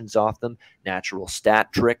decisions off them. Natural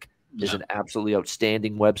Stat Trick is an absolutely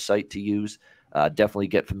outstanding website to use. Definitely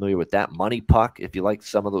get familiar with that. Money Puck, if you like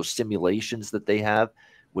some of those simulations that they have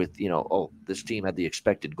with, this team had the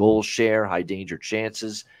expected goal share, high danger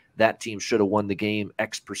chances. That team should have won the game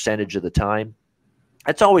X percentage of the time.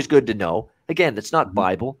 That's always good to know. Again, it's not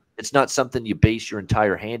Bible. It's not something you base your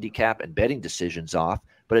entire handicap and betting decisions off,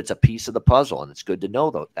 but it's a piece of the puzzle, and it's good to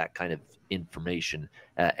know that kind of information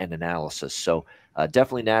and analysis. So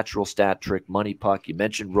definitely Natural Stat Trick, Money Puck. You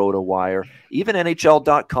mentioned RotoWire, even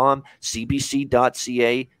NHL.com,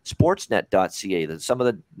 CBC.ca, Sportsnet.ca. Some of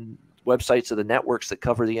the websites of the networks that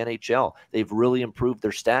cover the NHL, they've really improved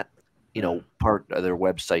their stat part of their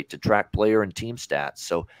website to track player and team stats.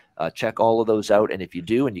 So check all of those out. And if you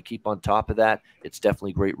do and you keep on top of that, it's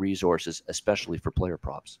definitely great resources, especially for player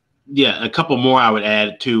props. Yeah, a couple more I would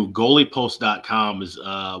add to. Goaliepost.com is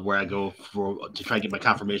where I go to try to get my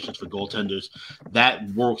confirmations for goaltenders. That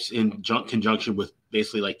works in conjunction with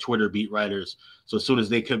basically like Twitter beat writers. So as soon as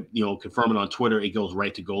they confirm it on Twitter, it goes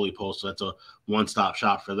right to Goalie Post. So that's a one-stop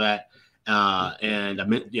shop for that. And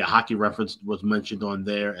Hockey Reference was mentioned on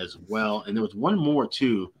there as well. And there was one more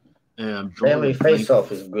too. Daily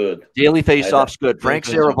Faceoff is good. Daily Faceoff's good. Frank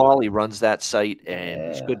Saravalli runs that site,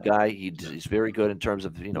 and he's a good guy. He's very good in terms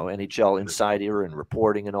of NHL insider and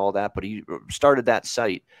reporting and all that. But he started that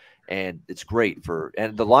site, and it's great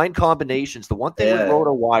and the line combinations. The one thing with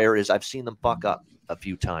RotoWire is I've seen them fuck up a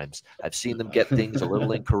few times. I've seen them get things a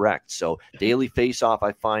little incorrect. So Daily Faceoff,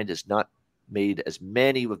 I find, is not made as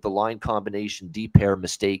many with the line combination deep pair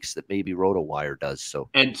mistakes that maybe RotoWire does. So,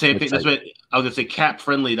 and same thing. That's what I was going to say.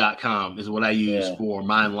 Capfriendly.com is what I use for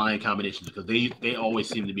my line combinations, because they always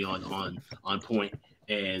seem to be on point.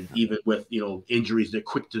 And even with injuries, they're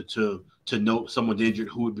quick to note someone's injured,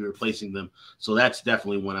 who would be replacing them. So that's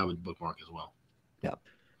definitely one I would bookmark as well. Yeah.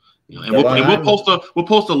 We'll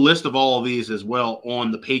post a list of all of these as well on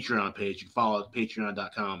the Patreon page. You can follow us at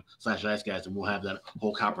patreon.com/IceGuys, and we'll have that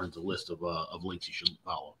whole comprehensive list of links you should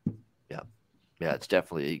follow. Yeah, it's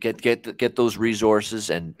definitely get those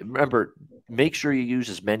resources, and remember, make sure you use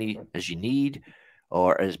as many as you need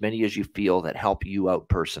or as many as you feel that help you out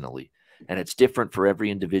personally. And it's different for every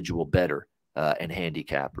individual bettor and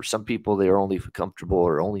handicapper. Some people, they are only comfortable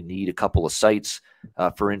or only need a couple of sites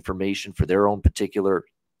for information for their own particular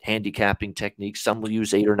handicapping techniques. Some will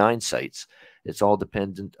use 8 or 9 sites. It's all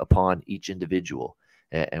dependent upon each individual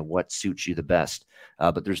and what suits you the best.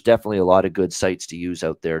 But there's definitely a lot of good sites to use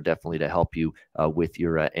out there, definitely to help you with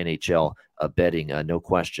your NHL betting. No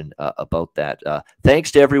question about that. Thanks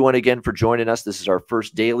to everyone again for joining us. This is our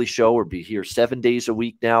first daily show. We'll be here 7 days a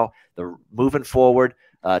week now. Moving forward,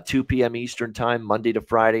 2 p.m. Eastern time, Monday to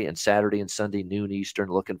Friday, and Saturday and Sunday, noon Eastern.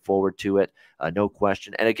 Looking forward to it. No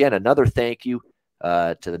question. And again, another thank you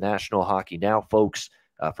to the National Hockey Now folks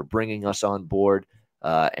for bringing us on board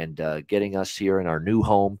and getting us here in our new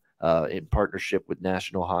home in partnership with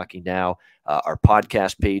National Hockey Now. Our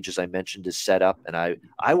podcast page, as I mentioned, is set up, and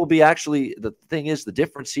I will be actually, the thing is, the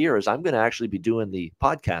difference here is I'm going to actually be doing the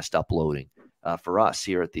podcast uploading for us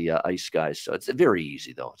here at the Ice Guys. So it's very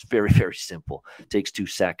easy, though. It's very, very simple. It takes 2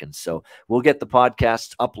 seconds. So we'll get the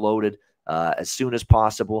podcasts uploaded as soon as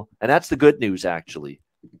possible. And that's the good news, actually.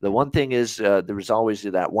 The one thing is there was always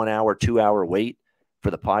that 1 hour, 2 hour wait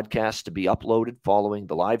for the podcast to be uploaded following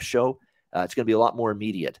the live show. It's going to be a lot more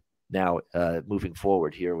immediate now moving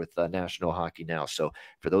forward here with National Hockey Now. So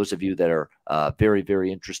for those of you that are very,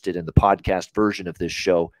 very interested in the podcast version of this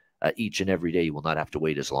show, each and every day you will not have to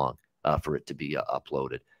wait as long for it to be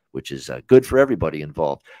uploaded, which is good for everybody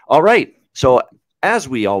involved. All right. So as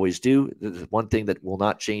we always do, the one thing that will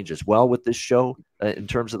not change as well with this show in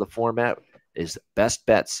terms of the format is best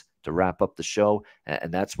bets to wrap up the show.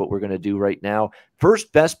 And that's what we're going to do right now.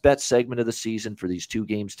 First best bet segment of the season for these 2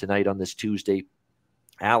 games tonight on this Tuesday.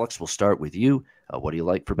 Alex, we'll start with you. What do you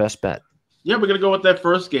like for best bet? Yeah, we're going to go with that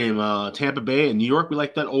first game, Tampa Bay and New York. We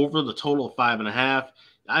like that over the total of 5.5.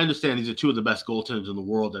 I understand these are 2 of the best goaltenders in the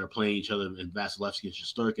world that are playing each other in Vasilevsky and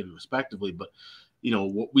Shesterkin respectively. But,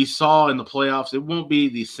 what we saw in the playoffs, it won't be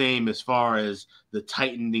the same as far as the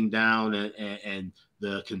tightening down and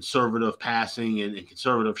the conservative passing and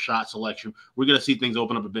conservative shot selection, we're going to see things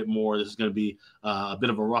open up a bit more. This is going to be a bit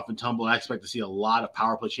of a rough and tumble. I expect to see a lot of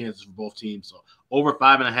power play chances for both teams. So over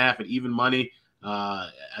 5.5 at even money,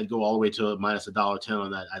 I'd go all the way to minus $1.10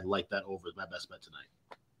 on that. I'd like that over as my best bet tonight.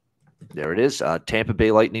 There it is. Tampa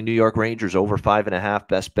Bay Lightning, New York Rangers, over 5.5.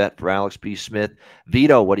 Best bet for Alex B. Smith.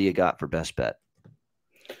 Vito, what do you got for best bet?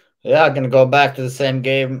 Yeah, I'm going to go back to the same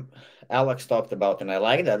game Alex talked about, and I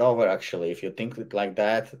like that over, actually. If you think it like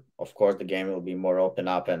that, of course, the game will be more open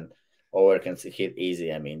up and over can hit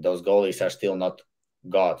easy. I mean, those goalies are still not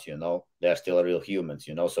gods, They're still real humans,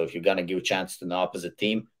 So if you're going to give a chance to the opposite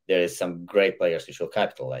team, there is some great players who should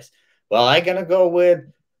capitalize. Well, I'm going to go with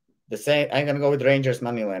the same. I'm going to go with Rangers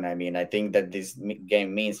money line. I mean, I think that this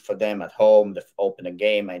game means for them at home, the open a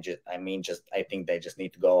game. I think they just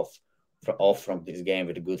need to go off from this game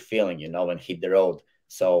with a good feeling, and hit the road.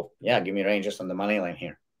 So, yeah, give me Rangers on the money line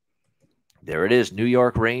here. There it is, New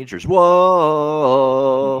York Rangers.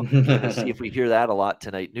 Whoa! We're going to see if we hear that a lot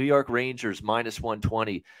tonight. New York Rangers minus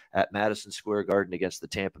 120 at Madison Square Garden against the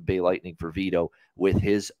Tampa Bay Lightning for Vito with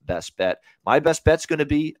his best bet. My best bet's going to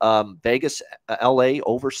be Vegas, LA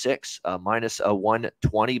over 6, minus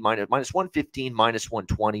 120, minus 115, minus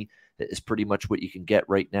 120 is pretty much what you can get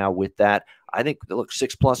right now with that. I think, look,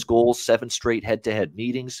 6+ goals, 7 straight head-to-head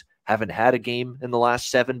meetings. Haven't had a game in the last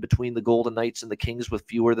 7 between the Golden Knights and the Kings with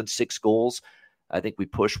fewer than 6 goals. I think we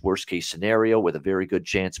push worst-case scenario with a very good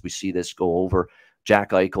chance we see this go over.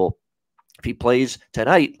 Jack Eichel, if he plays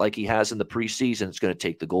tonight like he has in the preseason, it's going to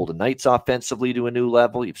take the Golden Knights offensively to a new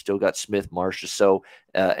level. You've still got Smith, Marchessault,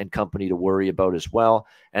 and company to worry about as well.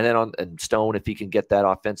 And then and Stone, if he can get that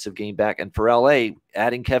offensive game back. And for LA,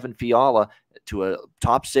 adding Kevin Fiala to a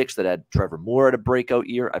top 6 that had Trevor Moore at a breakout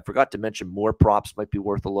year. I forgot to mention Moore props might be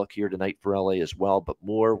worth a look here tonight for LA as well. But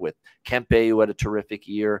Moore with Kempe, who had a terrific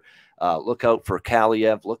year. Look out for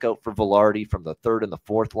Kaliev. Look out for Velarde from the 3rd and the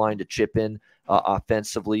 4th line to chip in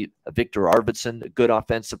offensively. Victor Arvidsson, a good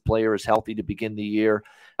offensive player, is healthy to begin the year.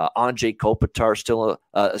 Andrei Kopitar, still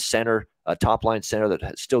a center, a top-line center that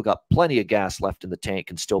has still got plenty of gas left in the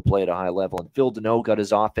tank and still play at a high level. And Phil Deneau got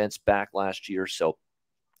his offense back last year, so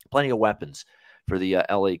plenty of weapons for the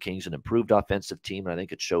LA Kings, an improved offensive team, and I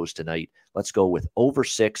think it shows tonight. Let's go with over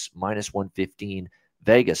 6, minus 115,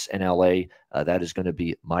 Vegas and LA. That is going to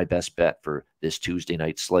be my best bet for this Tuesday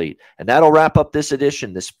night slate. And that'll wrap up this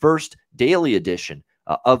edition, this first daily edition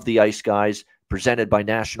of the Ice Guys, presented by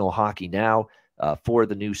National Hockey Now for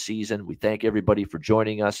the new season. We thank everybody for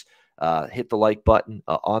joining us. Hit the like button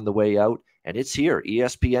on the way out. And it's here,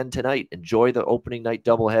 ESPN tonight. Enjoy the opening night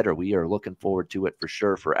doubleheader. We are looking forward to it for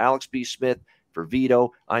sure. For Alex B. Smith, for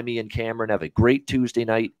Vito, I'm Ian Cameron. Have a great Tuesday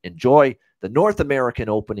night. Enjoy the North American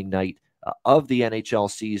opening night of the NHL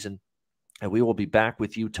season. And we will be back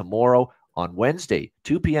with you tomorrow on Wednesday,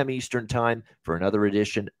 2 p.m. Eastern Time, for another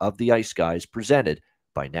edition of the Ice Guys, presented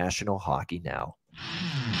by National Hockey Now.